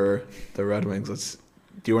for the Red Wings.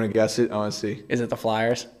 Do you want to guess it? I want to see. Is it the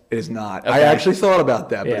Flyers? It is not. Okay. I actually thought about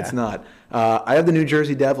that, but it's not. I have the New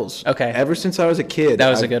Jersey Devils. Okay. Ever since I was a kid. That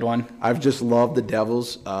was a good one. I've just loved the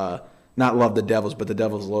Devils. Not loved the Devils, but the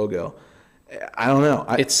Devils logo. I don't know.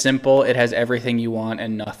 It's simple. It has everything you want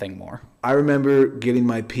and nothing more. I remember getting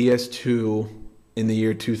my PS2 in the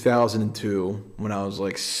year 2002 when I was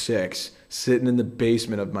like 6, sitting in the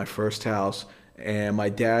basement of my first house, and my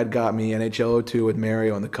dad got me NHL 02 with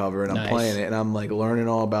Mario on the cover, and I'm playing it, and I'm like learning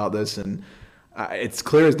all about this, and it's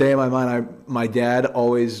clear as day in my mind. My dad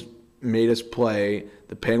always made us play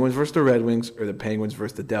the Penguins versus the Red Wings or the Penguins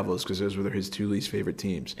versus the Devils because those were his two least favorite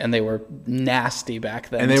teams. And they were nasty back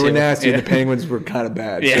then. And they were nasty. Yeah. And the Penguins were kind of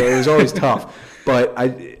bad. Yeah. So it was always tough. But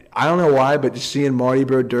I don't know why, but just seeing Marty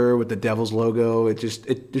Brodeur with the Devils logo,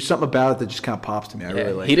 there's something about it that just kind of pops to me. I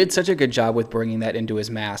really like it. He did such a good job with bringing that into his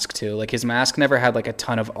mask too. Like his mask never had like a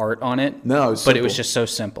ton of art on it. No, but it was just so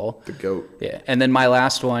simple. The GOAT. Yeah. And then my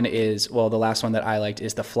last one is, the last one that I liked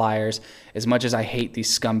is the Flyers. As much as I hate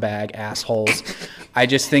these scumbag assholes, I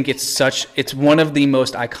just think it's one of the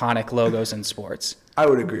most iconic logos in sports. I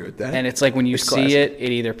would agree with that. And it's like when you see it,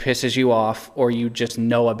 it either pisses you off or you just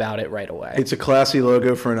know about it right away. It's a classy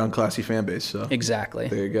logo for an unclassy fan base. So exactly.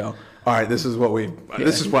 There you go. All right, this is what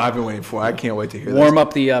I've been waiting for. I can't wait to hear this. Warm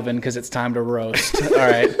up the oven because it's time to roast. All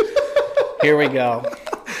right, here we go.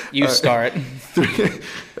 You start.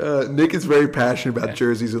 Nick is very passionate about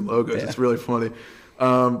jerseys and logos. Yeah. It's really funny.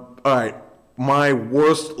 All right, my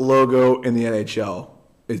worst logo in the NHL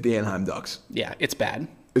is the Anaheim Ducks. Yeah, it's bad.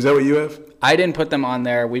 Is that what you have? I didn't put them on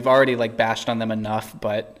there. We've already bashed on them enough,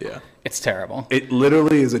 but it's terrible. It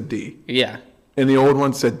literally is a D. Yeah. And the old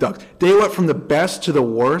one said Ducks. They went from the best to the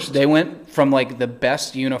worst. They went from the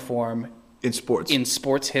best uniform in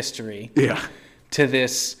sports history. Yeah. To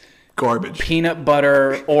this garbage. Peanut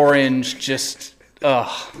butter orange just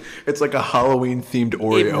ugh. It's like a Halloween themed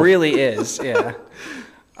Oreo. It really is.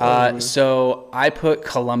 Yeah. So I put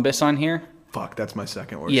Columbus on here. Fuck, that's my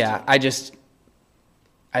second worst. Yeah,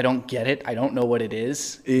 I don't get it. I don't know what it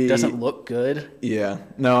is. It doesn't look good. Yeah.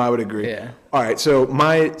 No, I would agree. Yeah. All right, so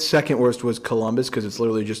my second worst was Columbus because it's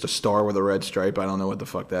literally just a star with a red stripe. I don't know what the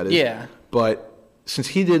fuck that is. Yeah. But since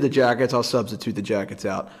he did the Jackets, I'll substitute the Jackets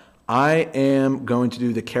out. I am going to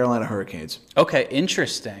do the Carolina Hurricanes. Okay,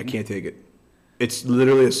 interesting. I can't take it. It's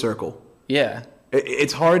literally a circle. Yeah.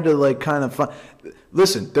 It's hard to kind of find.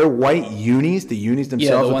 Listen, they're white unis, the unis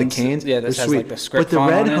themselves with the canes. Yeah, this they're has sweet. the script but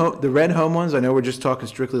font the red home ones, I know we're just talking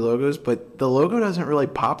strictly logos, but the logo doesn't really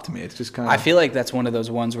pop to me. It's just kind of. I feel like that's one of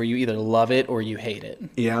those ones where you either love it or you hate it.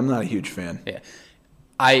 Yeah, I'm not a huge fan. Yeah,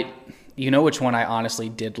 you know which one I honestly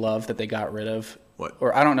did love that they got rid of. What?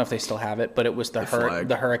 Or I don't know if they still have it, but it was the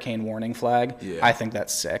hurricane warning flag. Yeah. I think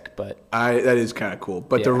that's sick, but that is kind of cool.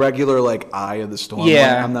 But the regular eye of the storm, one,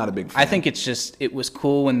 I'm not a big fan. I think it was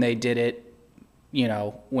cool when they did it.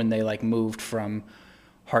 When they moved from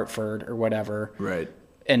Hartford or whatever. Right.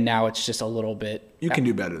 And now it's just a little bit. You can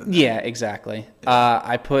do better than that. Yeah, exactly.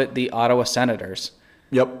 I put the Ottawa Senators.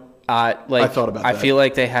 Yep. I thought about that. I feel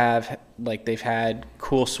like they've had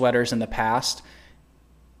cool sweaters in the past,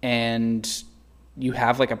 and you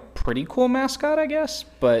have a pretty cool mascot, I guess.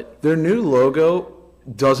 But their new logo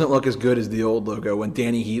doesn't look as good as the old logo when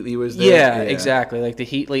Danny Heatley was there. Yeah, exactly. The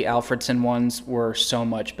Heatley Alfredson ones were so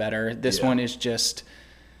much better. This one is just,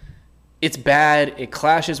 it's bad. It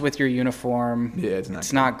clashes with your uniform. Yeah,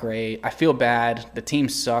 it's not great. I feel bad. The team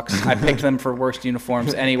sucks. I picked them for worst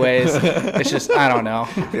uniforms anyways. It's just, I don't know.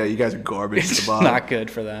 Yeah, you guys are garbage it's at the bottom. Not good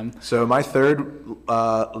for them. So my third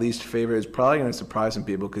least favorite is probably going to surprise some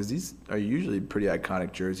people because these are usually pretty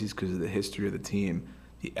iconic jerseys because of the history of the team.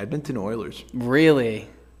 The Edmonton Oilers. Really?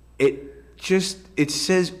 It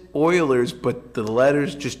says Oilers, but the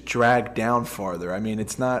letters just drag down farther. I mean,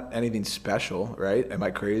 it's not anything special, right? Am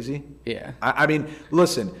I crazy? Yeah. I mean,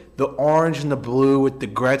 listen, the orange and the blue with the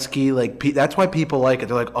Gretzky, that's why people like it.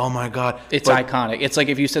 They're like, oh my God. It's iconic. It's like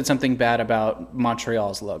if you said something bad about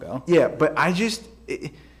Montreal's logo. Yeah, but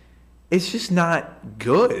it's just not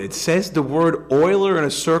good. It says the word Oiler in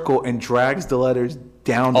a circle and drags the letters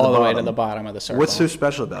down all the way to the bottom of the circle. What's so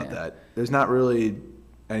special about that? There's not really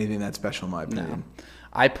anything that special in my opinion.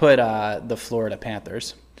 I put the Florida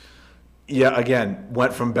Panthers. Yeah, again,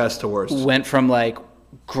 went from best to worst. Went from like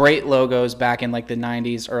great logos back in like the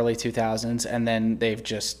 90s, early 2000s, and then they've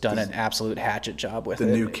just done an absolute hatchet job with the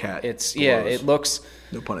it. new cat. It looks,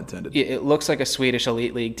 no pun intended. It looks like a Swedish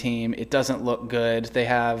Elite League team. It doesn't look good. They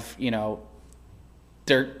have,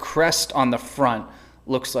 their crest on the front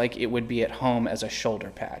looks like it would be at home as a shoulder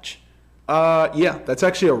patch. Yeah, that's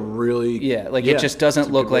actually a really... it just doesn't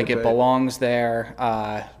look like it belongs there.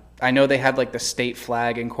 I know they had like the state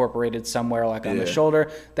flag incorporated somewhere like on the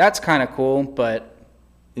shoulder. That's kind of cool, but...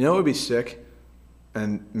 You know what would be sick?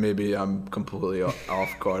 And maybe I'm completely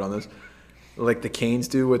off guard on this. Like the Canes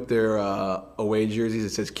do with their away jerseys,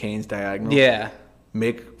 it says Canes diagonal. Yeah.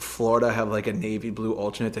 Make Florida have like a navy blue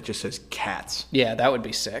alternate that just says Cats. Yeah, that would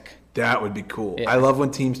be sick. That would be cool. Yeah. I love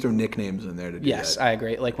when teams throw nicknames in there to do that. Yes, I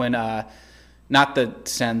agree. Like when... not the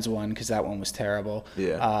Sens one, because that one was terrible.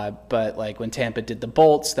 Yeah. But like when Tampa did the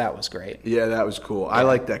Bolts, that was great. Yeah, that was cool. Yeah. I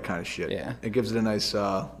like that kind of shit. Yeah. It gives it a nice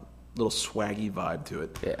little swaggy vibe to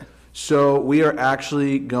it. Yeah. So we are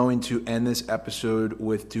actually going to end this episode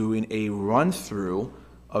with doing a run-through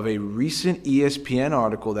of a recent ESPN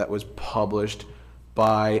article that was published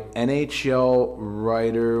by NHL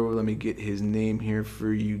writer, let me get his name here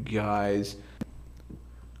for you guys,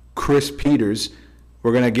 Chris Peters.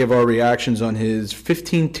 We're going to give our reactions on his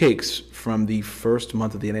 15 takes from the first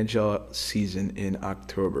month of the NHL season in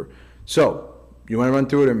October. So, you want to run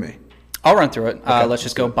through it or me? I'll run through it. Okay, let's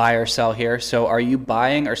just go buy or sell here. So, are you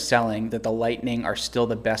buying or selling that the Lightning are still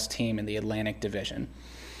the best team in the Atlantic Division?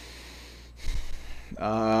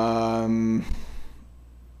 I'm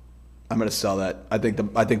going to sell that. I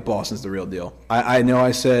think Boston's the real deal. I know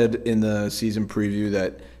I said in the season preview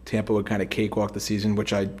that Tampa would kind of cakewalk the season,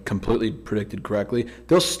 which I completely predicted correctly.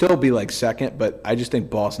 They'll still be like second, but I just think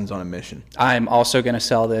Boston's on a mission. I'm also going to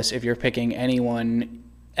sell this. If you're picking anyone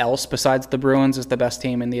else besides the Bruins as the best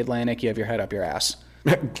team in the Atlantic, you have your head up your ass.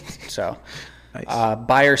 So, nice.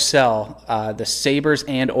 Buy or sell, the Sabres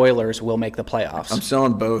and Oilers will make the playoffs. I'm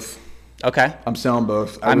selling both. Okay. I'm selling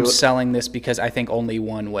both. I'm selling this because I think only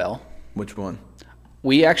one will. Which one?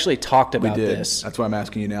 We actually talked about this. That's why I'm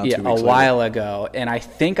asking you now. Yeah, a while ago, and I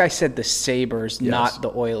think I said the Sabres, not the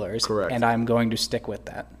Oilers. Correct. And I'm going to stick with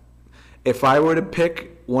that. If I were to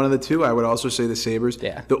pick one of the two, I would also say the Sabres.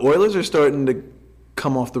 Yeah. The Oilers are starting to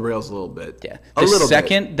come off the rails a little bit. Yeah. The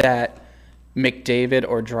second that McDavid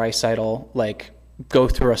or Draisaitl like go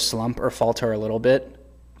through a slump or falter a little bit,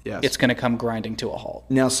 it's going to come grinding to a halt.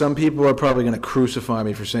 Now, some people are probably going to crucify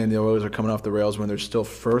me for saying the Oilers are coming off the rails when they're still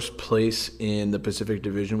first place in the Pacific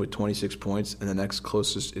Division with 26 points, and the next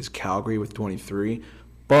closest is Calgary with 23.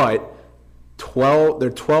 But they're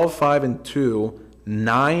 12-5-2.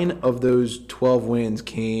 9 of those 12 wins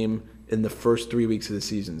came in the first 3 weeks of the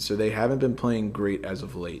season, so they haven't been playing great as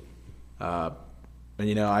of late. And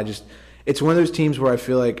it's one of those teams where I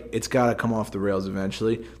feel like it's got to come off the rails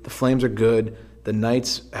eventually. The Flames are good. The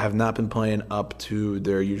Knights have not been playing up to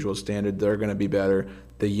their usual standard. They're going to be better.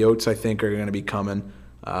 The Yotes, I think, are going to be coming.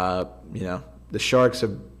 The Sharks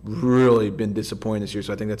have really been disappointing this year,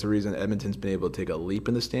 so I think that's the reason Edmonton's been able to take a leap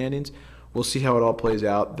in the standings. We'll see how it all plays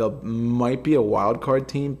out. They might be a wild card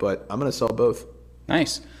team, but I'm going to sell both.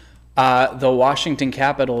 Nice. The Washington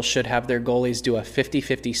Capitals should have their goalies do a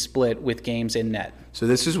 50-50 split with games in net. So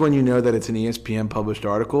this is when you know that it's an ESPN published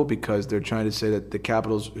article because they're trying to say that the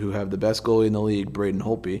Capitals, who have the best goalie in the league, Braden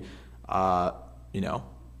Holtby,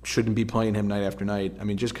 shouldn't be playing him night after night. I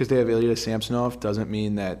mean, just because they have Ilya Samsonov doesn't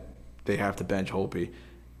mean that they have to bench Holtby.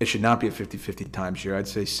 It should not be a 50-50 timeshare. I'd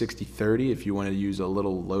say 60-30 if you wanted to use a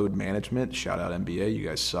little load management. Shout out NBA, you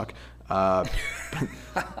guys suck.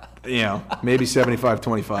 Maybe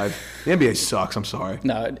 75-25. The NBA sucks, I'm sorry.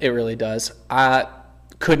 No, it really does.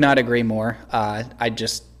 Could not agree more.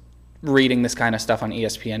 Reading this kind of stuff on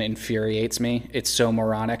ESPN infuriates me. It's so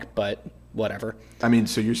moronic, but whatever. I mean,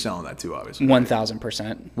 so you're selling that too, obviously.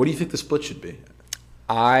 1,000%. What do you think the split should be?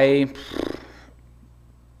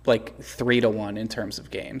 3-1 in terms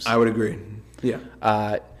of games. I would agree. Yeah.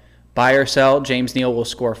 Buy or sell, James Neal will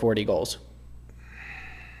score 40 goals.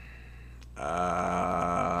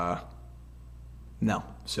 No,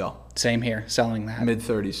 sell. Same here, selling that.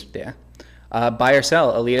 Mid-30s. Yeah. Buy or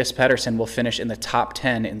sell, Elias Pettersson will finish in the top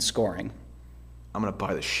 10 in scoring. I'm going to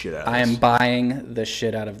buy the shit out of this. I am buying the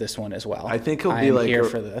shit out of this one as well. I think he'll be here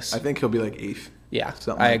for this. I think he'll be like 8th. Yeah,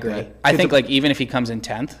 I agree. I think even if he comes in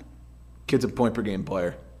 10th. Kid's a point-per-game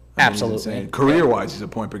player. Absolutely. Career-wise, he's a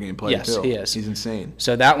point-per-game player, yes, too. He is. He's insane.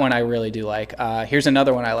 So that one I really do like. Here's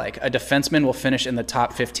another one I like. A defenseman will finish in the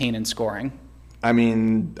top 15 in scoring. I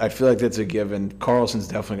mean, I feel like that's a given. Carlson's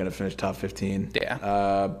definitely going to finish top 15.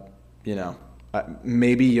 Yeah.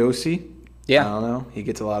 Maybe Yossi. Yeah. I don't know. He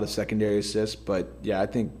gets a lot of secondary assists, but yeah, I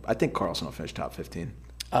think Carlson will finish top 15.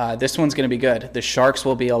 This one's going to be good. The Sharks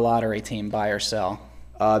will be a lottery team, buy or sell.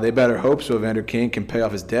 They better hope so. Evander Kane can pay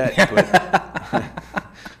off his debt. But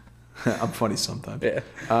I'm funny sometimes.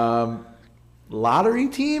 Yeah. Lottery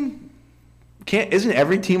team? Isn't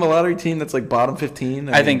every team a lottery team that's like bottom 15?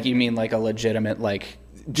 I think you mean like a legitimate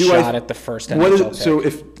shot at the first NHL pick. So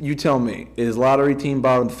if you tell me, is lottery team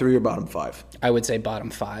bottom 3 or bottom 5? I would say bottom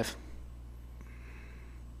 5.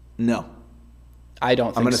 No. I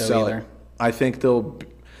don't think so either. I think they're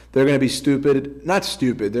going to be stupid. Not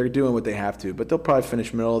stupid. They're doing what they have to, but they'll probably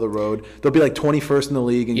finish middle of the road. They'll be like 21st in the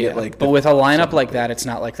league and get like. But with a lineup like that, it's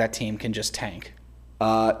not like that team can just tank.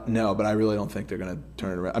 No, but I really don't think they're going to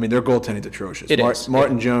turn it around. I mean, their goaltending's atrocious.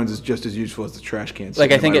 Martin Jones is just as useful as the trash can.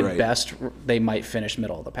 I think at best they might finish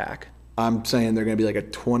middle of the pack. I'm saying they're going to be like a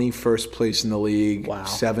 21st place in the league, Wow.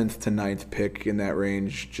 7th to 9th pick in that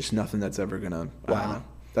range. Just nothing that's ever going to. Wow.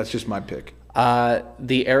 That's just my pick.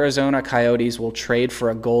 The Arizona Coyotes will trade for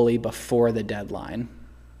a goalie before the deadline.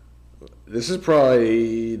 This is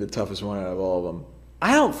probably the toughest one out of all of them.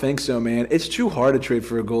 I don't think so, man. It's too hard to trade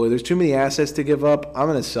for a goalie. There's too many assets to give up. I'm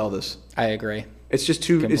going to sell this. I agree. It's just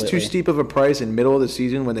too steep of a price in middle of the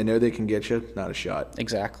season when they know they can get you. Not a shot.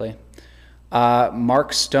 Exactly.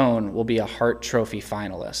 Mark Stone will be a Hart Trophy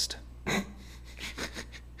finalist.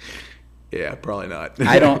 Yeah, probably not.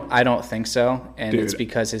 I don't think so, and it's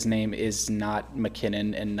because his name is not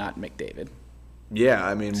McKinnon and not McDavid. Yeah,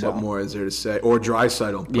 I mean, what more is there to say? Or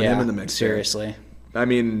Draisaitl. Put him in the mix. Seriously. I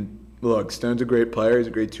mean, look, Stone's a great player. He's a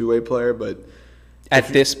great two-way player, but at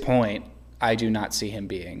this point, I do not see him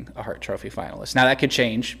being a Hart Trophy finalist. Now that could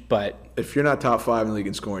change, but if you're not top 5 in the league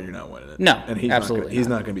in scoring, you're not winning it. No, and he's absolutely he's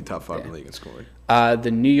not going to be top 5 in the league in scoring. The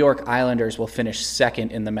New York Islanders will finish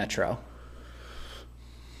 2nd in the Metro.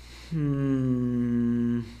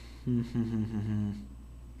 I'm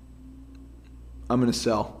going to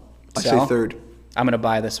sell. I say 3rd. I'm going to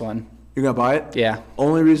buy this one. You're going to buy it? Yeah.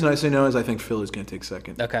 Only reason I say no is I think Philly's going to take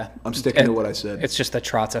 2nd. Okay. I'm sticking to what I said. It's just the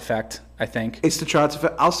Trotz effect, I think. It's the Trotz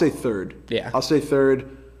effect. I'll say 3rd. Yeah. I'll say 3rd.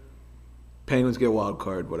 Penguins get a wild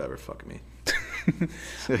card, whatever. Fuck me.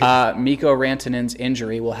 Mikko Rantanen's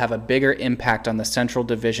injury will have a bigger impact on the Central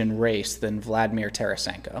Division race than Vladimir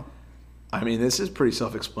Tarasenko. I mean, this is pretty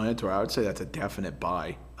self-explanatory. I would say that's a definite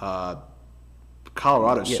buy.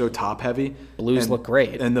 Colorado's so top-heavy. Blues look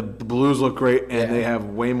great. And the Blues look great, and they have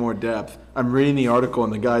way more depth. I'm reading the article,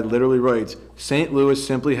 and the guy literally writes, St. Louis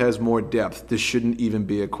simply has more depth. This shouldn't even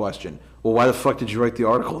be a question. Well, why the fuck did you write the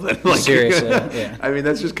article then? Seriously, yeah. I mean,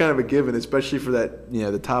 that's just kind of a given, especially for that,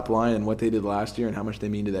 the top line and what they did last year and how much they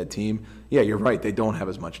mean to that team. Yeah, you're right. They don't have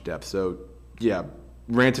as much depth. So, yeah,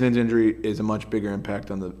 Rantanen's injury is a much bigger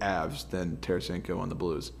impact on the Avs than Tarasenko on the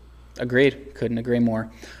Blues. Agreed. Couldn't agree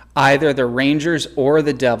more. Either the Rangers or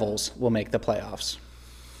the Devils will make the playoffs.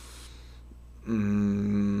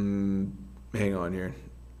 Hang on here.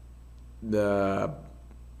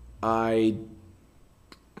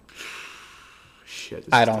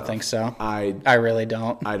 I don't think so. I really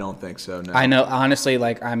don't. I don't think so. No. I know. Honestly,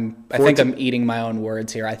 I think I'm eating my own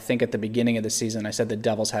words here. I think at the beginning of the season, I said the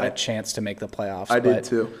Devils had a chance to make the playoffs. I did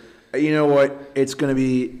too. You know what? It's gonna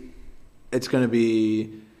be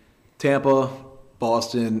Tampa,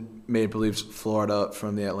 Boston, Maple Leafs, Florida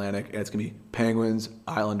from the Atlantic, and it's gonna be Penguins,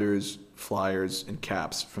 Islanders, Flyers, and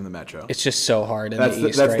Caps from the Metro. It's just so hard in the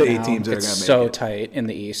East That's right the 8 now. teams that it's are going to make so it. tight in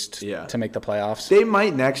the East to make the playoffs. They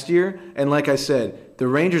might next year, and like I said, the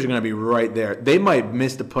Rangers are going to be right there. They might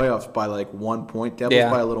miss the playoffs by 1 point.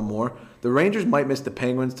 Devils by a little more. The Rangers might miss the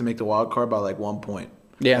Penguins to make the wild card by 1 point.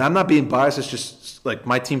 Yeah. And I'm not being biased. It's just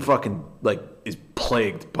my team fucking is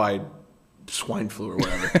plagued by swine flu or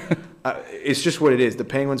whatever. It's just what it is. The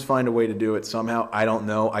Penguins find a way to do it somehow. I don't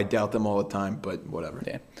know. I doubt them all the time, but whatever.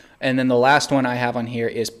 Yeah. And then the last one I have on here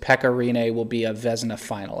is Pekka Rinne will be a Vezina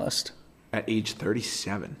finalist. At age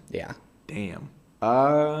 37? Yeah. Damn.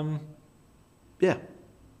 Yeah.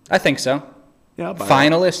 I think so. Yeah, I'll buy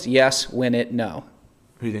finalist, yes. Win it, no.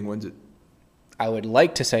 Who do you think wins it? I would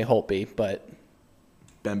like to say Holtby, but...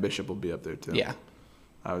 Ben Bishop will be up there, too. Yeah.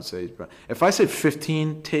 I would say... If I said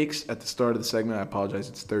 15 takes at the start of the segment, I apologize.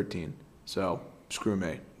 It's 13. So, screw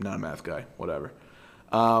me. Not a math guy. Whatever.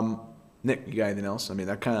 Nick, you got anything else? I mean,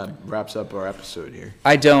 that kind of wraps up our episode here.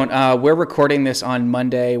 I don't. We're recording this on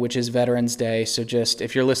Monday, which is Veterans Day. So just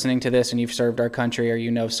if you're listening to this and you've served our country or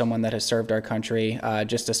you know someone that has served our country,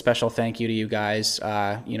 just a special thank you to you guys.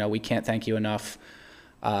 We can't thank you enough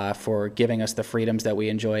for giving us the freedoms that we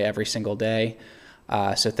enjoy every single day.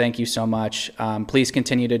 So thank you so much. Please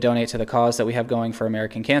continue to donate to the cause that we have going for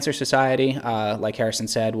American Cancer Society. Like Harrison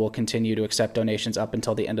said, we'll continue to accept donations up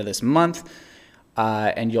until the end of this month.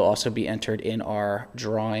 And you'll also be entered in our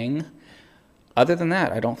drawing. Other than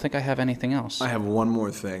that, I don't think I have anything else. I have one more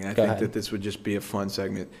thing. I think that this would just be a fun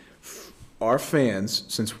segment. Our fans,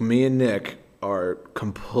 since me and Nick are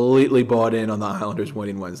completely bought in on the Islanders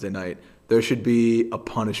winning Wednesday night, there should be a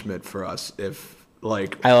punishment for us if they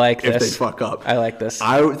fuck up. I like this.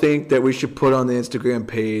 I would think that we should put on the Instagram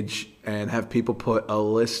page and have people put a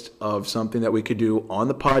list of something that we could do on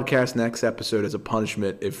the podcast next episode as a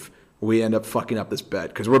punishment if we end up fucking up this bet,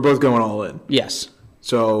 because we're both going all in. Yes.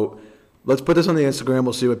 So let's put this on the Instagram.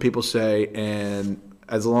 We'll see what people say, and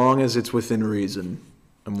as long as it's within reason,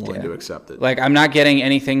 I'm willing to accept it. Like, I'm not getting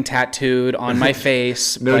anything tattooed on my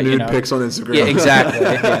face. No nude pics on Instagram. Yeah, exactly.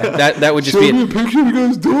 Yeah. That would just be a picture you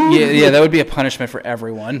guys do. Yeah, that would be a punishment for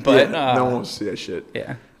everyone. But no one will see that shit.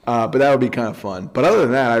 Yeah. But that would be kind of fun. But other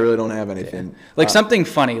than that, I really don't have anything. Yeah. Like something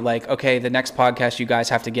funny, like, okay, the next podcast you guys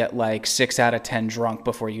have to get like 6 out of 10 drunk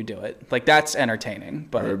before you do it. Like, that's entertaining.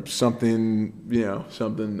 But or something,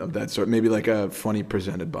 something of that sort. Maybe like a funny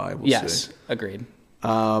presented by. We'll see. Agreed.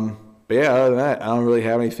 But yeah, other than that, I don't really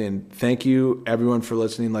have anything. Thank you, everyone, for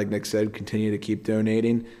listening. Like Nick said, continue to keep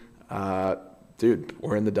donating. Dude,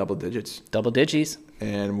 we're in the double digits. Double digits.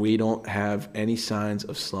 And we don't have any signs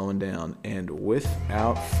of slowing down. And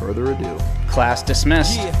without further ado, class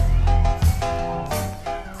dismissed. Yeah.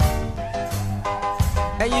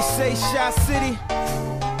 And you say Shy City,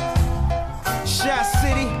 Shy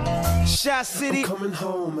City, Shy City. I'm coming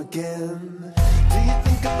home again. Do you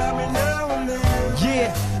think about me now and then?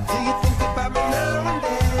 Yeah. Do you think about me now and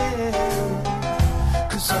then?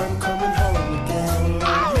 'Cause I'm coming home again.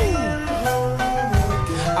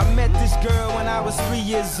 I met this girl when I was 3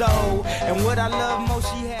 years old, and what I love most,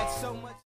 she had so much.